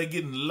because they're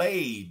getting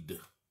laid.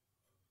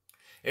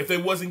 If they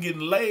wasn't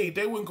getting laid,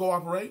 they wouldn't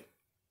cooperate.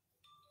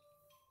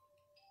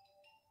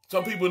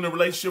 Some people in a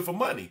relationship for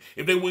money.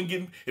 If they weren't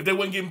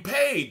getting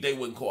paid, they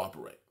wouldn't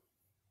cooperate.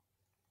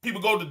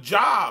 People go to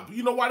job.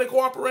 You know why they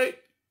cooperate?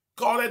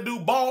 Call that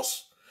dude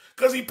boss.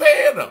 Because he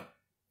paying them.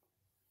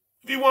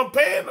 If he wasn't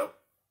paying them,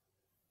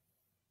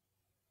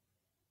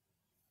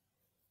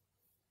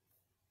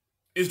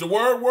 is the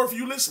word worth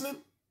you listening?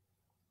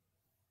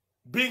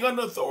 Being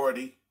under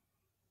authority?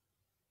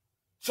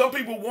 Some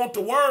people want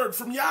the word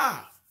from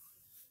Yah.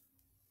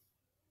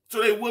 So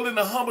they're willing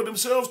to humble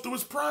themselves through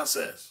his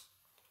process.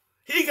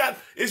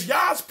 It's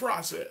Yah's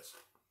process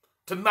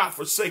to not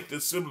forsake the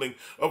assembling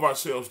of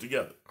ourselves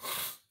together,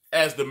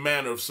 as the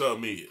manner of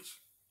some is.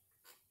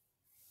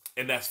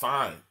 And that's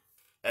fine,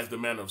 as the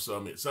manner of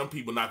some is. Some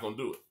people not going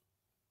to do it.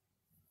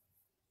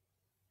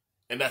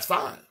 And that's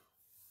fine.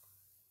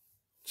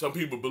 Some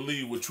people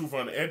believe what Truth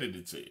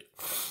Unedited said.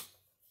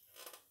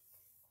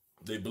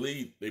 They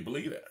believe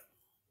that.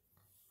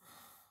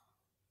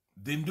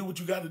 Then do what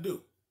you got to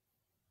do.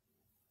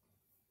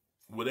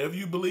 Whatever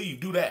you believe,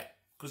 do that.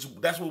 Because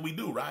that's what we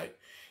do, right?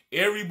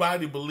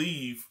 Everybody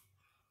believe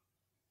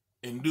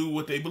and do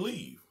what they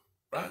believe,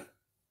 right?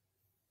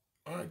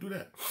 All right, do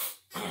that.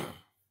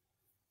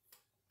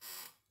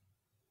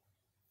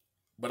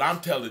 But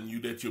I'm telling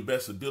you that your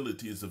best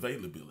ability is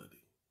availability.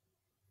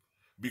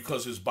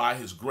 Because it's by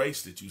his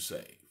grace that you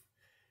save.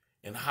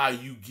 And how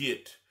you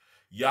get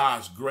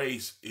Yah's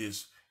grace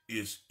is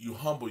you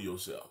humble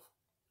yourself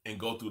and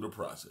go through the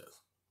process.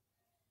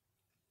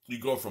 You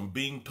go from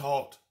being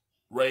taught,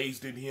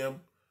 raised in him,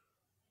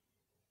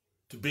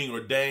 to being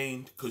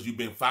ordained because you've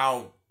been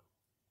found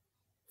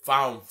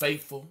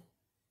faithful.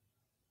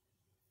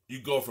 You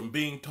go from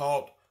being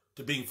taught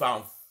to being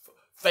found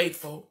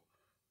faithful,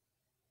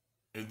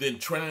 and then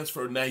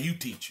transfer. Now you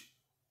teach it.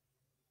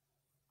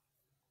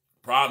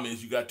 Problem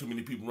is you got too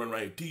many people running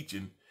around here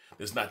teaching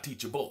that's not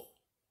teachable.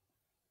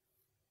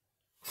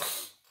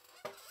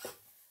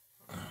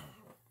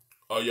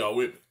 Are y'all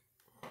with me?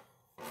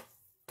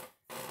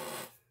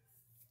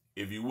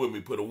 If you with me,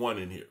 put a 1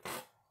 in here.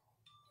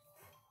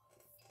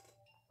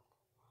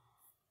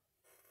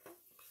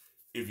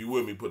 If you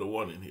with me, put a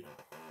 1 in here.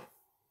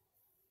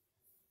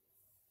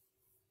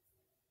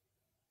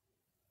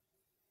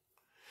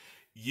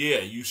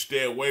 Yeah, you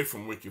stay away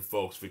from wicked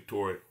folks,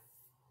 Victoria.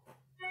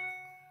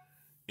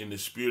 In the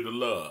spirit of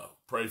love,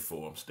 pray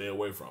for them. Stay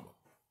away from them.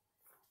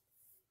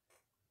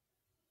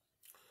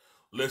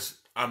 Listen,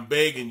 I'm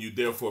begging you,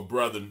 therefore,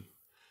 brethren,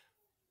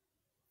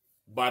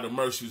 by the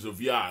mercies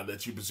of Yah,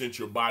 that you present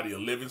your body a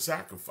living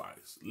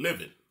sacrifice.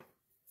 Living.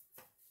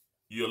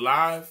 You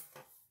alive?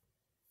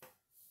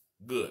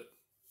 Good.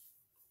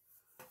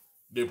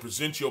 Then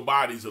present your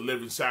bodies a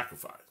living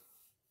sacrifice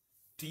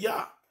to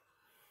Yah.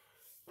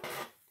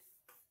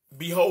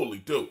 Be holy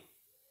too.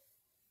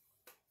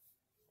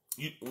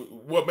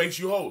 What makes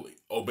you holy?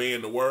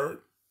 Obeying the word.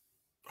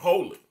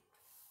 Holy.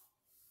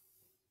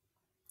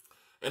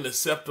 And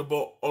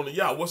acceptable on the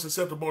Yah. What's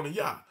acceptable on the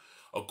Yah?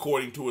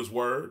 According to his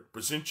word.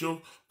 Present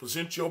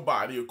your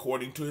body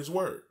according to his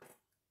word.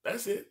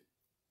 That's it.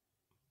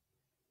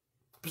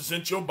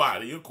 Present your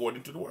body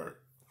according to the word.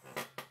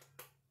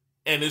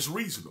 And it's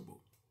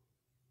reasonable.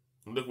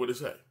 Look what it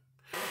says.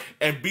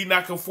 And be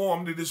not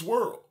conformed to this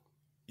world.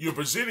 You're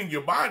presenting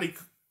your body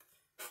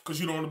because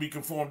you don't want to be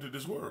conformed to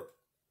this world.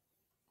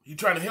 He's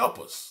trying to help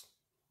us.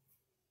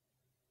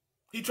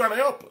 He's trying to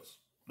help us.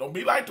 Don't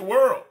be like the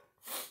world.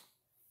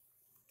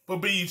 But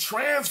be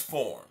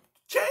transformed,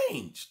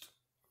 changed.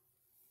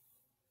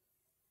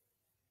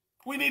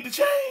 We need to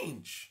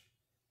change.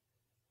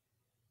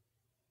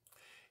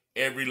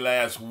 Every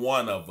last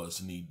one of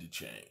us need to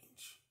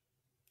change.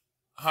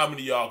 How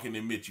many of y'all can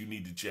admit you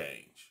need to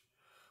change?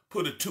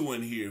 Put a 2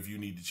 in here if you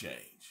need to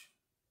change.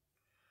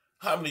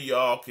 How many of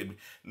y'all can,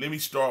 let me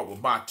start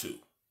with my 2.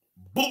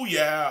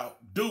 Booyah,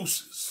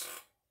 deuces.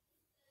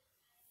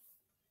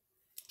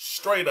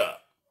 Straight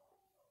up.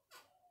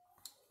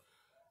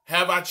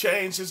 Have I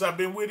changed since I've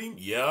been with him?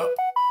 Yep.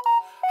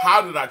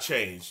 How did I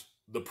change?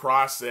 The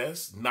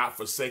process, not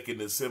forsaking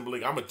the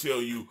assembling. I'm going to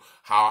tell you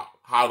how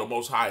the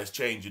Most High is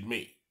changing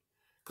me.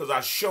 Because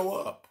I show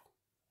up.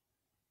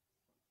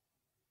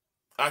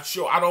 I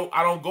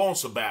don't go on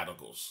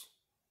sabbaticals.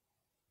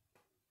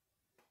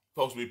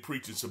 Supposed to be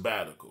preaching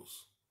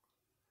sabbaticals.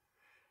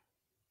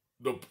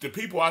 The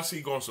people I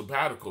see going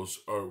sabbaticals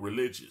are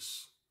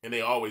religious. And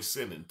they always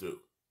sinning too.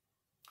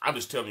 I'm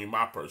just telling you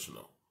my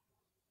personal.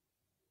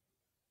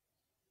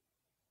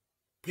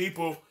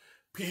 People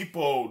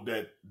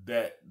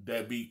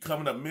that be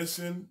coming up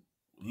missing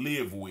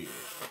live weird.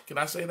 Can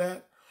I say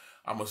that?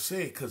 I'm going to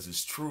say it because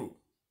it's true.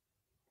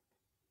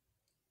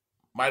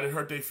 Might it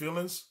hurt their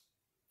feelings?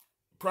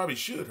 Probably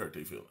should hurt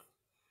their feelings.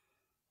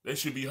 They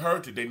should be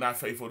hurt that they're not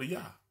faithful to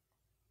Yah.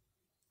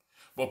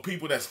 But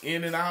people that's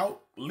in and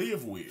out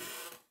live weird.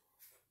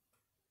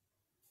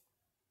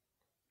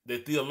 Their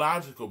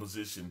theological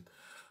position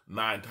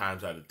 9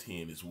 times out of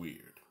 10 is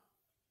weird.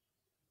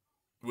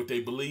 What they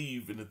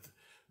believe and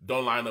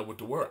don't line up with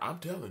the word. I'm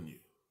telling you.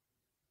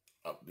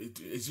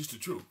 It's just the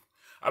truth.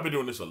 I've been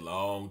doing this a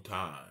long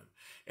time.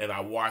 And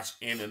I watch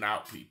in and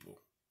out people.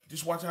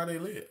 Just watch how they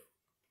live.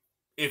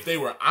 If they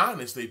were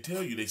honest, they'd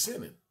tell you they're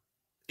sinning.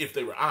 If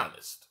they were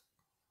honest.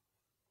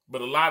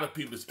 But a lot of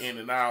people that's in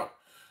and out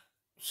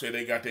say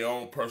they got their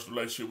own personal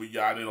relationship with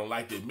Yah. They don't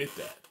like to admit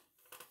that.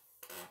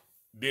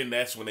 Then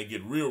that's when they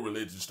get real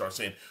religious and start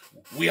saying,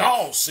 we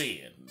all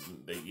sin.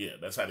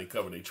 That's how they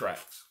cover their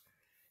tracks.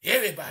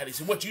 Everybody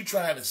said, what you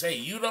trying to say?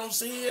 You don't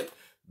sin?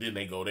 Then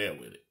they go there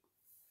with it.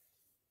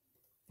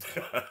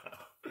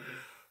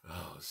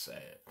 Oh,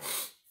 sad.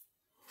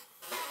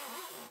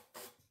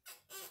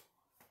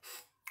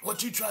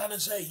 What you trying to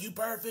say? You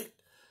perfect?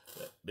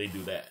 They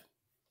do that.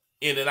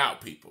 In and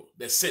out people.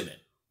 They're sinning.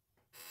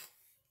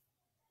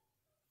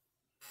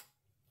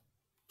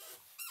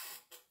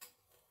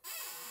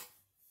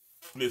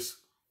 Listen.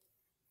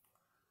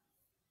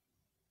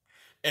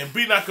 And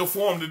be not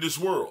conformed to this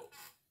world.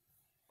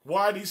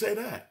 Why did he say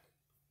that?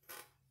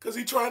 Because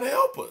he's trying to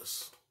help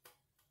us.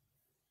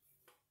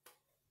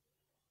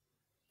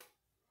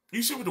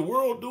 You see what the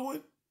world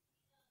doing?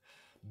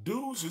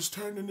 Dudes is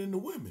turning into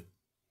women.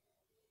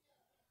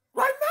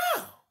 Right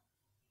now.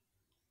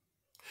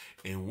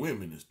 And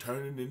women is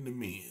turning into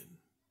men.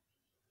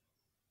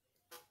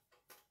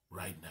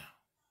 Right now.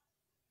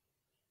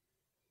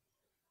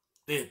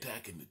 They're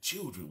attacking the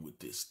children with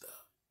this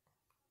stuff.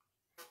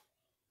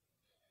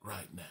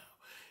 Right now.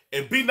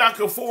 And be not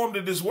conformed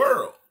to this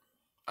world.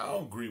 I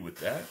don't agree with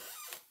that.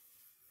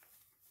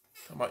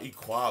 Talking about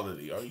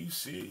equality. Are you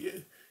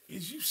serious?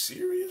 Is you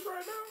serious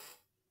right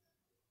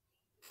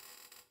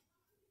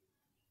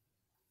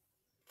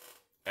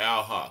now?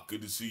 Al-Ha,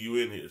 good to see you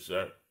in here,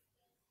 sir.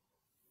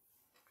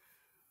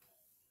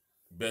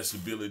 Best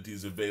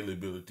abilities,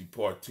 availability,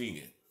 part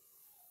 10.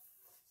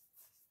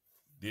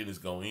 Then it's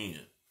going to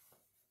end.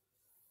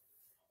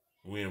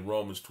 We're in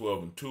Romans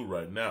 12:2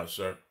 right now,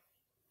 sir.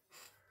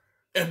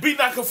 And be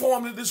not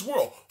conformed to this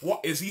world.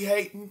 What is he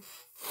hating?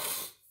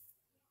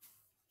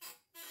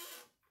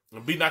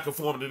 And be not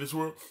conformed to this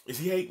world. Is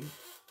he hating?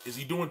 Is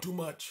he doing too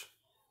much?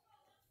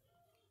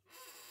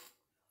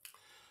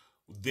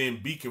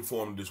 Then be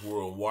conformed to this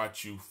world.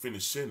 Watch you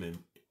finish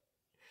sinning,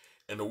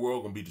 and the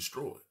world gonna be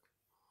destroyed.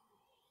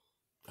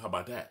 How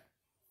about that?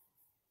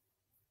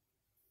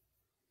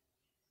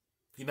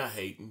 He not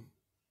hating.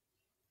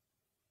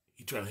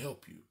 He trying to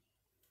help you.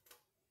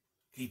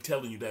 He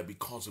telling you that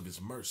because of his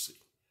mercy.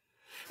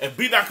 And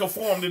be not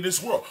conformed to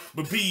this world,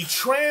 but be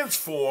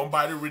transformed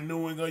by the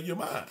renewing of your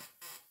mind.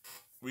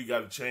 We got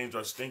to change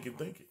our stinking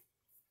thinking.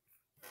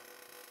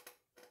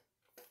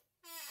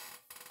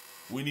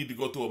 We need to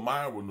go through a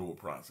mind renewal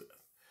process.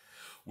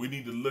 We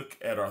need to look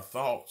at our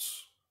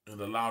thoughts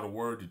and allow the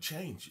word to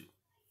change it.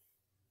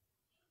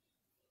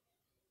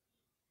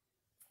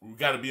 We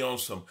got to be on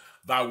some,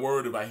 thy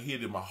word have I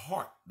hid in my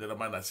heart that I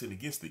might not sin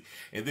against thee.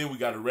 And then we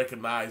got to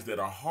recognize that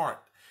our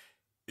heart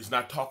is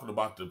not talking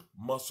about the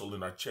muscle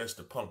in our chest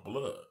to pump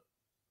blood.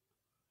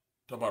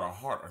 Talking about our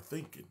heart, our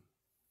thinking.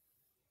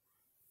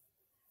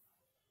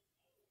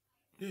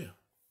 Yeah.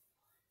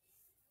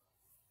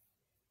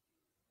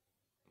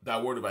 Thy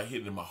word have I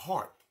hidden in my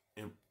heart.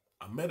 And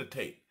I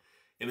meditate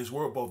in his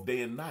word both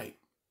day and night.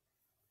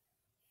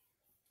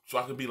 So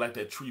I can be like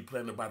that tree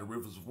planted by the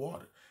rivers of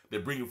water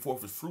that bringeth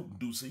forth its fruit in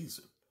due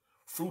season.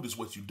 Fruit is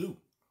what you do.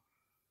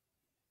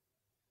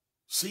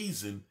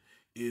 Season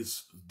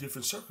is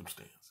different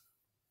circumstance.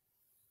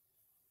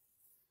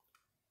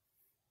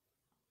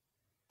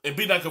 And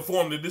be not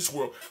conformed to this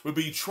world, but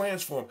be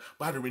transformed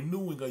by the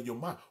renewing of your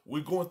mind.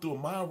 We're going through a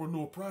mind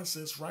renewal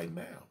process right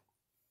now.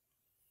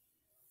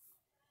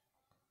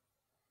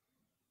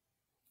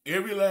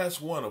 Every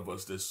last one of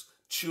us that's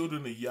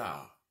children of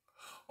Yah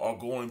are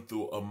going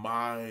through a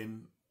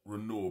mind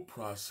renewal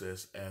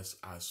process as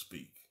I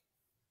speak.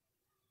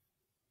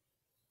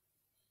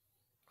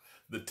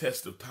 The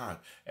test of time.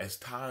 As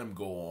time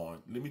go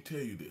on, let me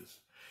tell you this.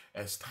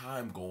 As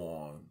time go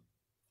on,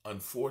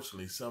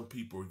 unfortunately, some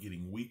people are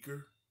getting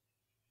weaker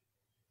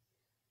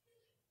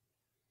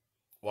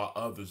while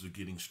others are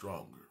getting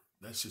stronger.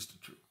 That's just the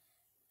truth.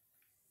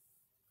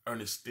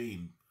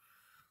 Ernestine,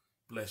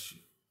 bless you.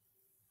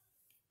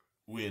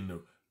 We're in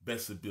the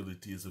best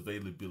ability is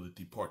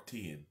availability, part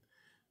 10.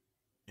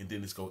 And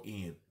then it's going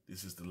to end.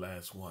 This is the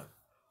last one.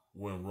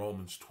 We're in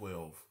Romans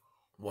 12,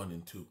 1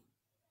 and 2.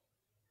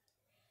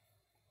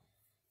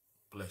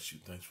 Bless you.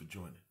 Thanks for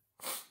joining.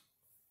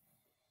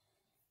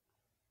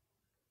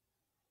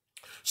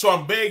 So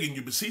I'm begging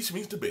you, beseech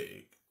means to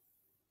beg.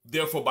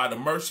 Therefore, by the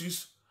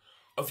mercies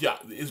of Yah,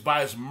 it's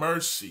by his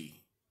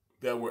mercy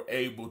that we're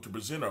able to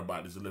present our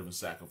bodies a living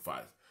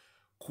sacrifice.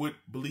 Quit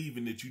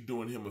believing that you're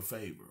doing him a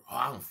favor. Oh,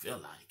 I don't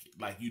feel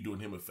like you're doing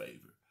him a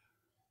favor.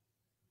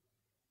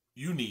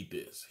 You need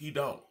this. He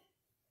don't.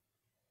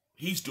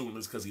 He's doing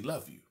this because he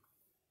loves you.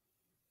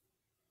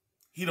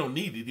 He don't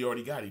need it. He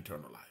already got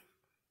eternal life.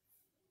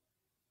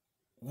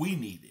 We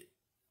need it.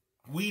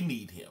 We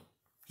need him.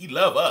 He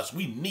loves us.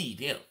 We need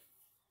him.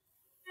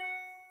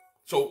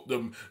 So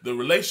the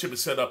relationship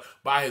is set up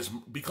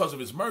because of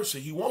his mercy.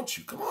 He wants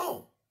you. Come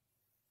on.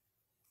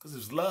 Because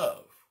his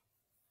love,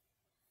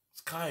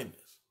 his kindness.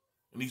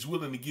 And he's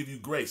willing to give you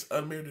grace,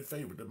 unmerited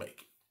favor to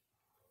make it.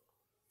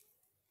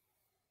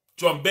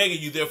 So I'm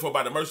begging you, therefore,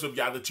 by the mercy of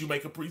Yah, that you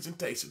make a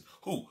presentation.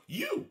 Who?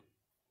 You.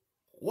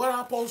 What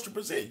I'm supposed to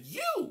present?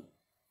 You.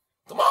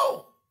 Come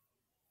on.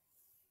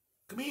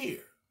 Come here.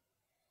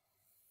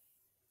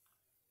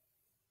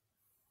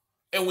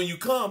 And when you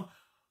come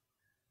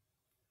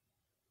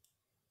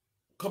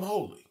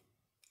holy.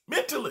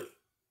 Mentally.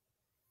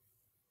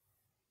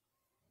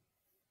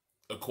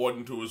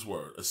 According to his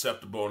word.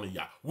 Acceptable unto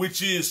Yah.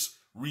 Which is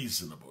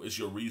reasonable. It's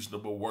your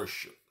reasonable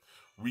worship.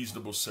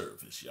 Reasonable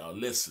service. Y'all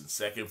listen.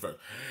 Second verse.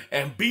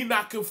 And be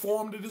not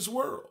conformed to this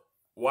world.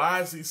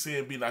 Why is he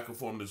saying be not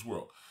conformed to this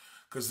world?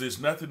 Because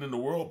there's nothing in the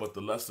world but the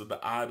lust of the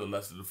eye, the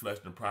lust of the flesh,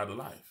 and the pride of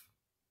life.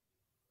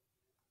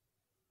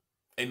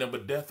 Ain't nothing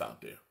but death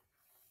out there.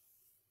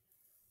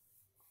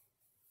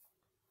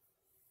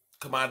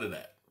 Come out of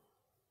that.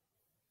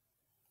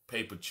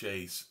 Paper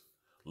chase,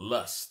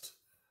 lust,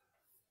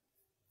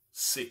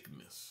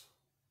 sickness,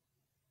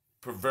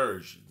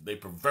 perversion. They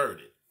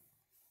pervert it.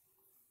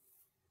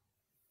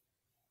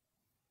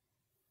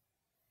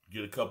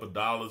 Get a couple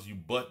dollars, you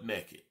butt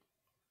naked.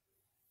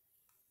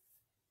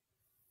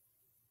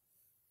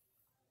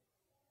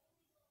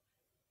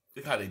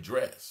 Look how they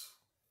dress.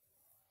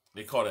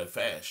 They call that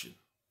fashion.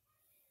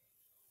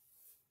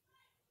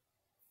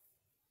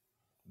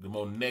 The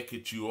more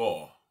naked you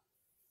are,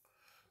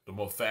 the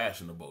more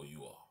fashionable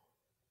you are.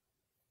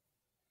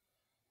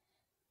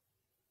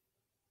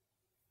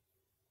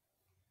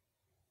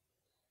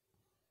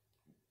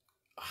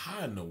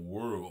 How in the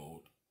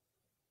world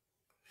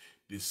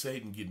did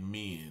Satan get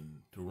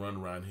men to run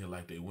around here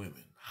like they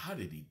women? How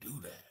did he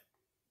do that?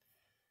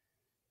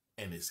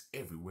 And it's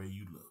everywhere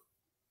you look.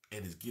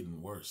 And it's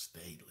getting worse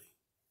daily.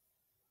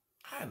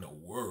 How in the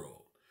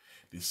world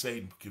did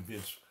Satan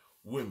convince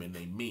women,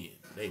 they men,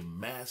 they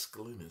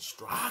masculine and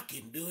strong? I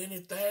can do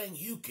anything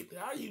you can.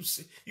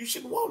 You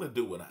shouldn't want to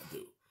do what I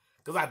do.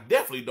 Because I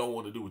definitely don't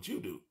want to do what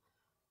you do.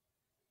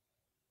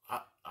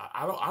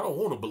 I don't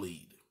want to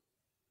bleed.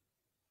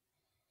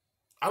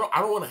 I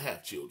don't want to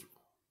have children.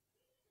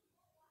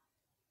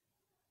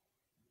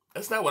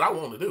 That's not what I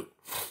want to do.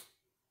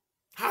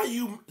 How are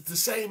you the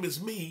same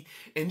as me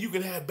and you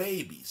can have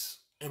babies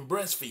and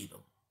breastfeed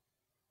them?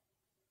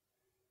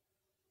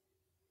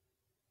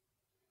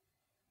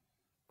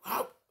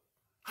 How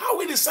are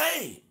we the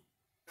same?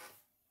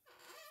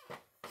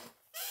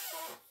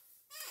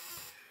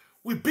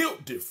 We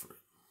built different.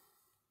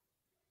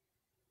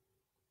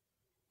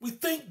 We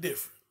think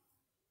different.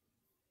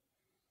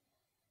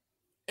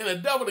 And the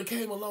devil that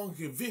came along and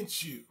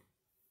convinced you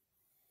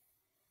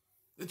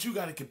that you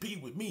got to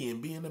compete with me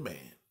in being a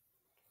man.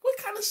 What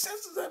kind of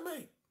sense does that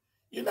make?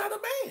 You're not a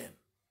man.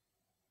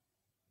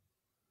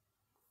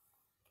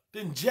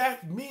 Then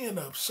jacked men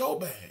up so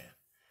bad.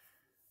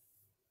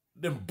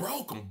 Then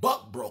broke them,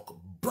 broke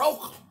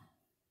them.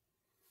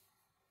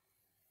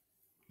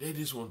 They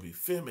just want to be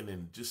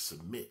feminine, just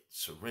submit,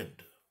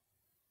 surrender.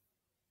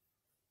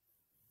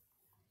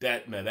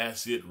 Now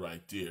that's it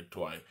right there,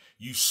 Dwight.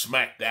 You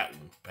smacked that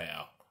one,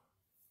 pal.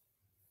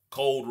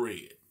 Cold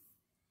red.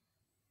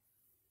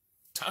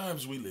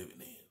 Times we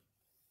living in.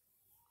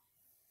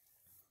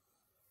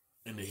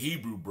 And the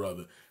Hebrew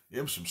brother,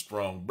 them some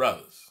strong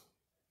brothers.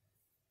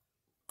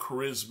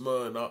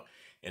 Charisma and all,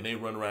 and they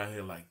run around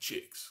here like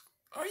chicks.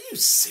 Are you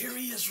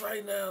serious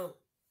right now?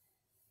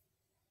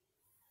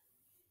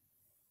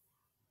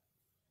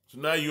 So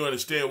now you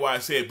understand why I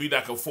said be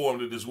not conformed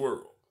to this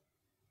world.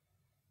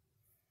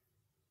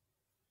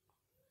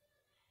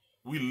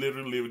 We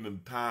literally live in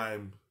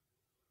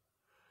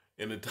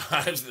the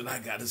times that I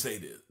gotta say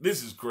this.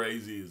 This is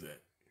crazy, is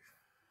that?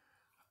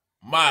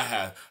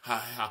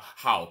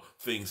 How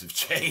things have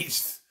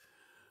changed.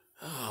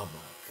 Oh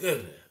my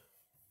goodness.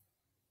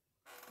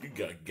 You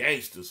got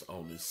gangsters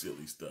on this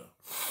silly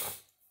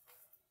stuff.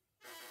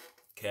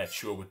 Cats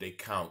sure what they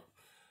count.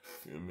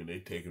 I mean, they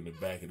take them to the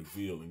back of the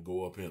field and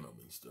go up in them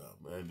and stuff,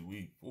 man.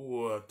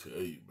 Boy, I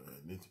tell you,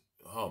 man.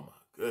 Oh my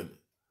goodness.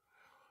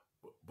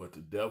 But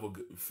the devil,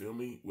 feel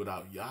me?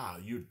 Without Yah,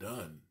 you're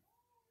done.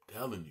 I'm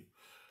telling you.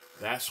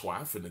 That's why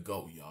I'm finna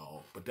go,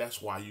 y'all. But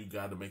that's why you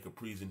got to make a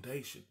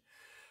presentation.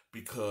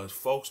 Because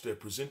folks that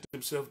present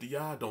themselves to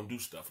Yah don't do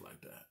stuff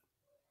like that.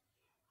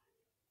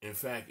 In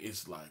fact,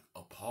 it's like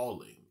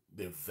appalling.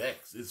 They're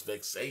vexed. It's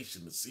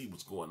vexation to see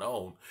what's going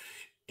on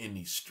in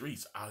these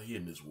streets out here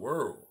in this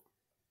world.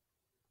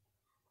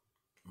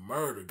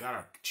 Murder, got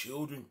our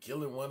children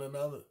killing one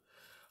another.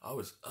 Oh,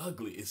 it's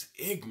ugly. It's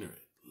ignorant.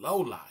 Low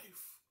life.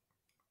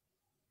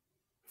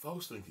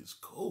 Folks think it's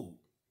cool.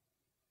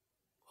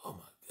 Oh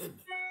my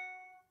goodness.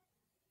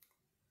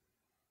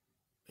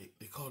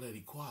 They call that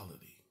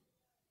equality.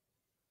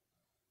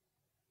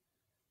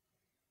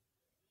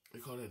 They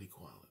call that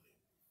equality.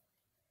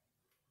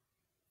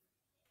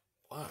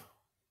 Wow.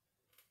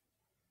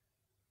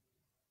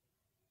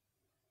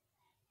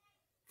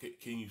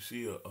 Can you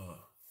see a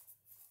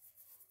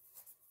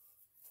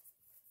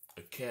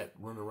cat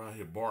running around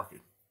here barking?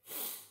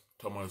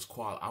 Talking about his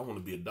quality. I want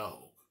to be a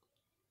dog.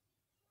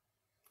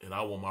 And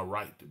I want my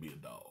right to be a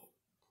dog.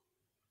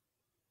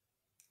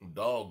 The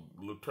dog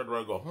turn around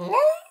and go, huh?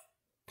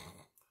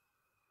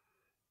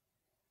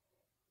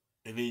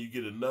 And then you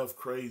get enough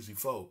crazy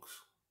folks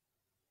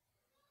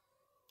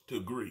to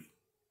agree.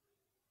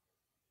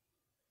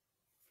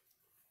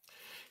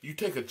 You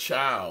take a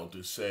child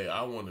to say,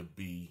 I want to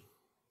be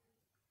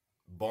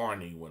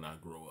Barney when I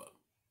grow up.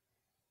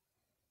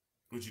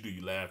 What you do?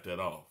 You laugh that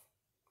off.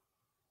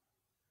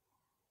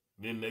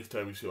 Then next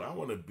time you say, I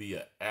want to be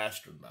an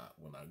astronaut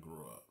when I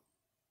grow up.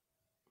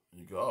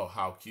 You go, oh,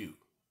 how cute.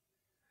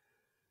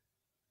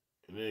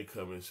 And then they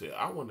come and say,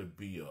 I want to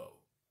be a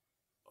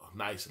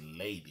nice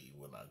lady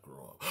when I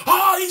grow up.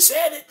 Oh, he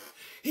said it.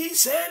 He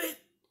said it.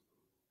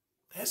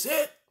 That's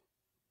it.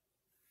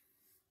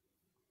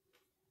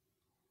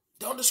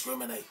 Don't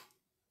discriminate.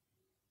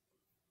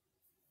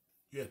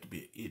 You have to be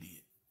an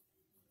idiot.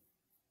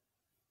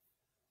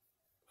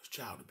 It's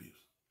child abuse.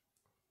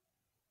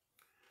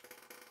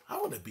 I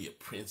want to be a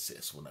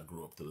princess when I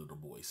grow up, the little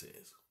boy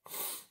says.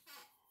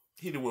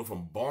 He done went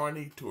from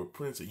Barney to a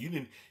princess. You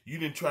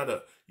didn't try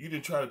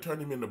to turn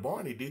him into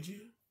Barney, did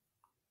you?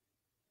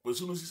 But as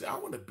soon as he said, I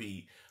want to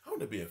be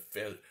a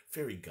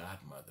fairy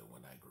godmother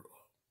when I grow up.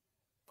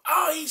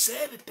 Oh, he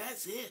said it.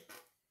 That's it.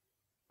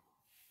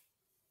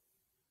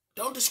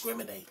 Don't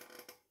discriminate.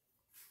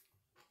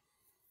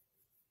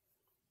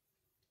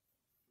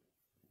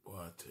 Boy,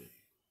 I tell you.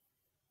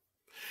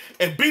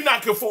 And be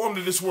not conformed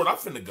to this world. I'm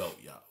finna go,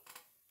 y'all.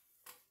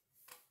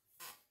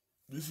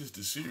 This is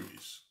the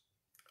series.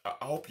 I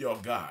hope y'all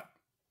got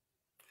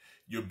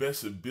your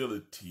best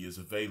ability is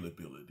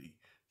availability.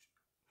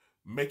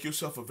 Make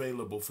yourself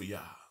available for Yah.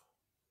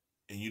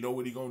 And you know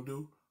what he gonna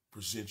do?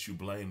 Present you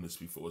blameless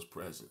before his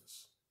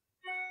presence.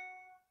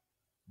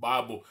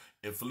 Bible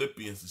in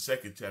Philippians, the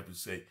 2nd chapter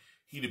say,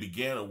 he that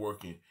began a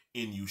working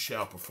in you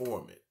shall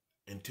perform it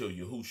until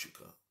Yahushua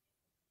come.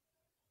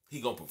 He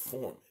gonna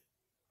perform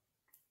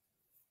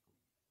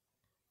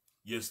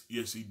it.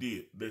 Yes, he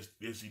did.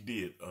 Yes, he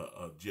did,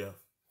 Jeff.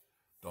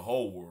 The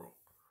whole world.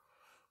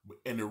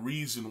 And the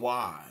reason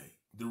why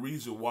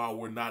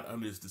we're not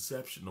under his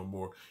deception no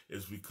more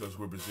is because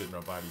we're presenting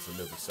our bodies a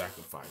living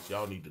sacrifice.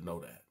 Y'all need to know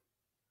that.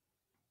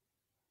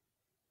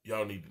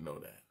 Y'all need to know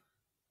that.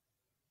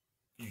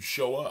 You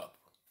show up.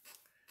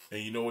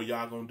 And you know what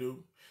y'all gonna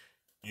do?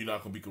 You're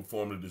not gonna be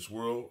conformed to this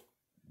world.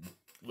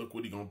 Look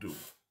what he gonna do.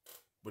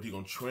 But he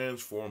gonna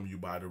transform you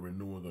by the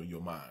renewing of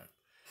your mind.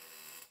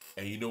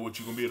 And you know what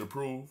you're gonna be able to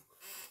prove?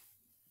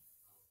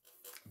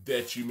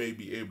 That you may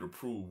be able to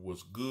prove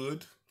what's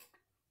good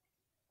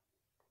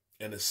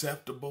and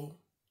acceptable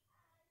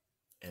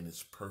and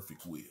his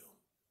perfect will.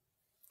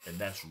 And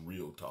that's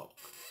real talk.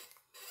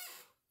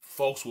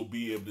 Folks will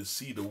be able to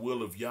see the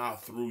will of Yah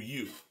through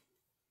you.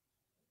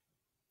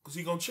 Because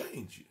he's going to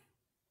change you.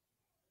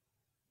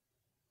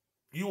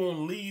 You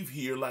won't leave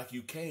here like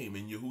you came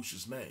in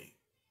Yahushua's name.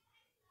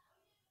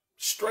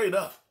 Straight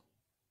up.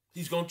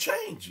 He's going to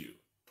change you.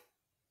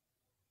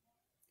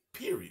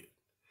 Period.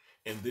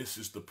 And this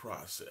is the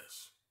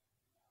process.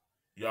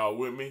 Y'all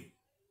with me?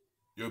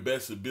 Your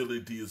best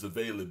ability is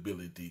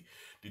availability.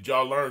 Did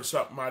y'all learn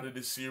something out of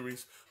this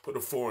series? Put a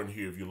 4 in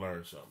here if you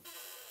learned something.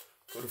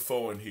 Put a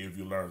 4 in here if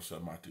you learned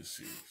something out this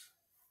series.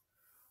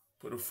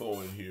 Put a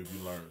 4 in here if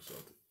you learned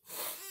something.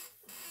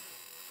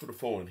 Put a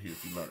 4 in here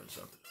if you learned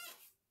something.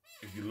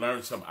 If you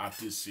learned something out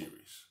this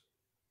series.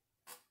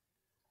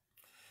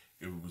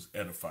 If it was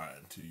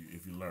edifying to you.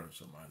 If you learned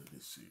something out of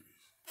this series.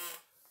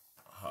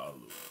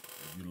 Hallelujah.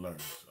 If you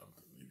learned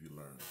something. If you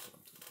learned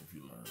something. If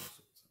you learned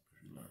something.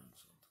 If you learned something.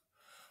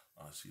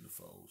 I see the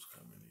foes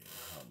coming in.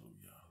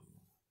 Hallelujah.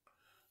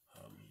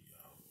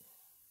 Hallelujah.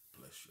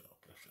 Bless y'all.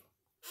 Bless y'all.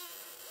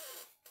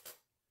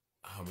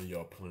 How many of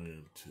y'all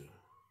plan to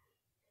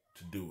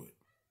do it?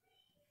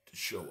 To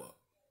show up.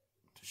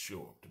 To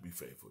show up. To be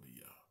faithful to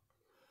y'all.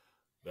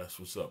 That's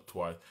what's up.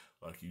 Twice.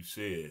 Like you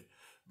said,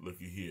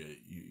 looky here.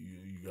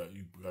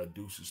 You got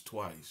deuces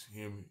twice.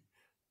 Hear me?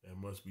 That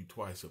must be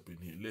twice up in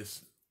here.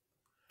 Listen.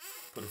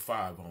 Put a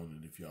 5 on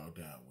it if y'all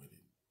down with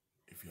it.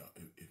 If y'all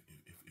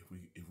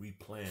if we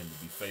plan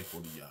to be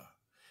faithful to y'all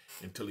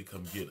until he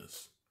come get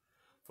us.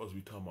 Folks,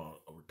 we talking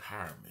about a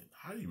retirement.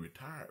 How do you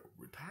retire?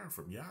 Retire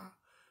from y'all?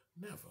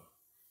 Never.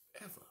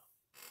 Ever.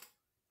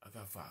 I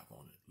got 5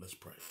 on it. Let's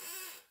pray.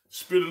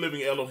 Spirit of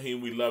living Elohim,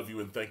 we love you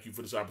and thank you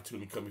for this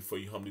opportunity to come before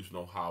you humbly to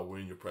know how we're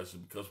in your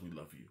presence because we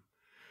love you.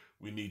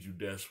 We need you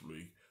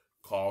desperately.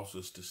 Cause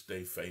us to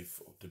stay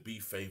faithful. To be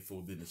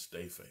faithful, then to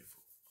stay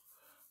faithful.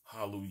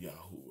 Hallelujah.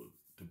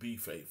 To be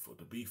faithful,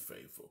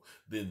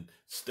 then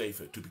stay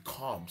faithful, to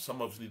become.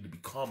 Some of us need to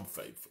become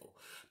faithful,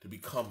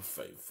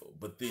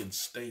 but then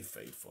stay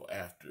faithful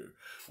after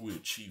we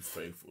achieve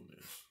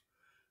faithfulness.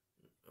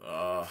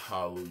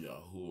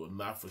 Hallelujah. Who are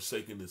not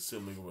forsaking the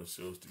assembling of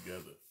ourselves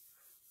together,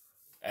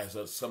 as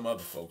some other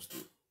folks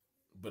do,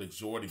 but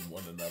exhorting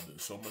one another,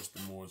 so much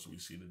the more as we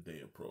see the day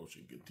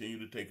approaching. Continue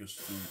to take us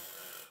through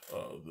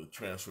the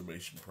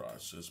transformation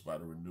process by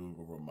the renewing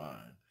of our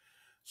mind.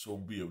 So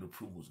we'll be able to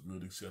prove what's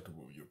good,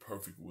 acceptable, in your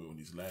perfect will in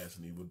these last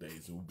and evil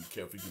days. And we'll be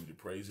careful to give you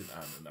praise and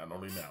honor, not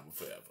only now, but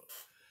forever.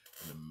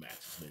 In the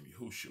matchless name of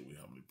Yahushua, we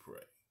humbly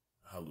pray.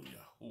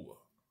 Hallelujah.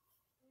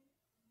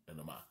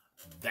 And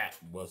that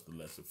was the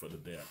lesson for the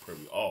day. I pray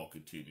we all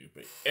continue to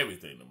pay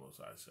everything the Most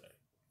High say.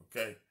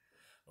 Okay?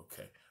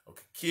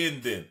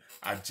 Ken, then,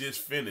 I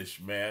just finished,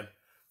 man.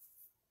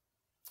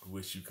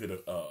 Wish you could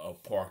have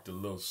parked a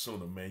little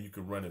sooner, man. You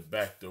can run it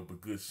back, though,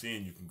 but good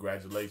seeing you.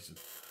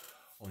 Congratulations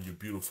on your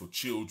beautiful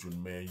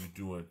children, man. You're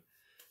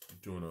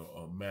doing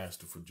a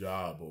masterful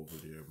job over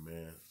there,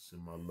 man.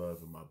 Send my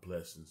love and my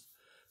blessings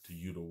to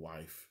you, the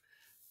wife,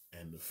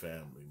 and the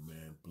family,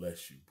 man.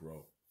 Bless you,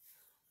 bro.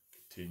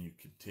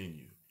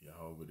 Continue.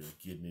 Y'all over there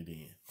getting it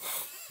in.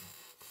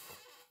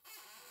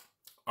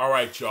 All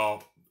right,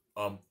 y'all.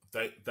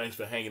 Thanks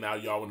for hanging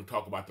out. Y'all want to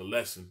talk about the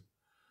lesson?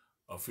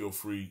 Feel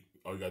free.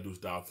 All you got to do is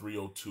dial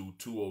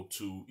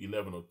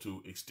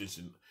 302-202-1102,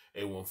 extension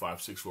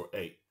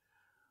 815648.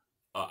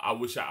 I'm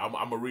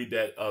gonna read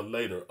that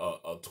later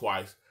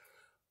twice.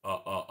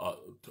 I'm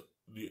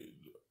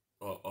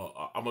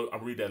gonna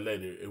read that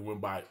later. It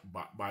went by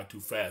too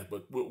fast,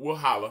 but we'll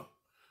holler.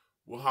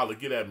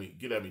 Get at me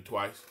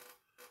twice.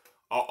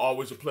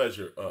 Always a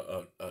pleasure,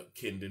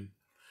 Kendon.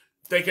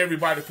 Thank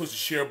everybody that puts the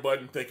share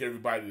button. Thank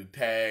everybody that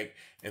tag,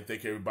 and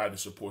thank everybody that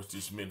supports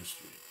this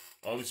ministry.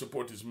 Only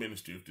support this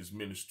ministry if this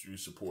ministry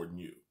is supporting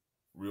you.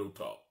 Real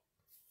talk.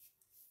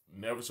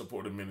 Never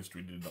support a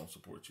ministry that don't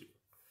support you.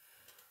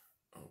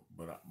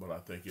 But I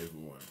thank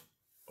everyone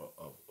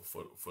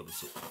for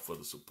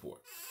the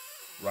support.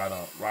 Right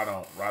on.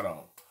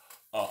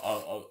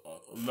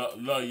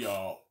 Love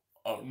y'all.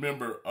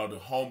 Remember, the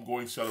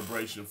homegoing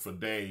celebration for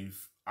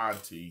Dave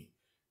Auntie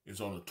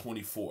is on the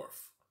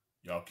 24th.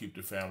 Y'all keep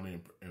the family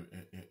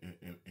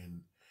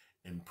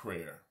in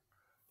prayer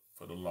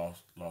for the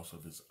loss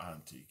of his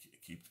auntie.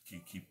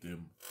 Keep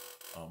them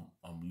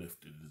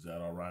lifted. Is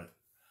that all right?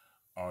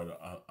 All right.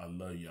 I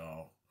love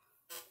y'all.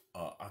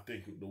 I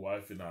think the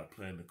wife and I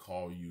plan to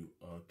call you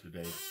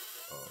today,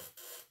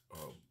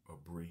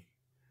 Bree.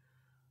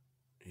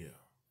 Yeah.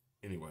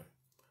 Anyway,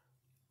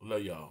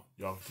 love y'all.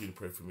 Y'all continue to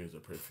pray for me as I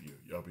pray for you.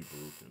 Y'all be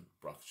Baruch and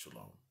Baruch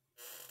Shalom.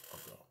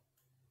 Okay.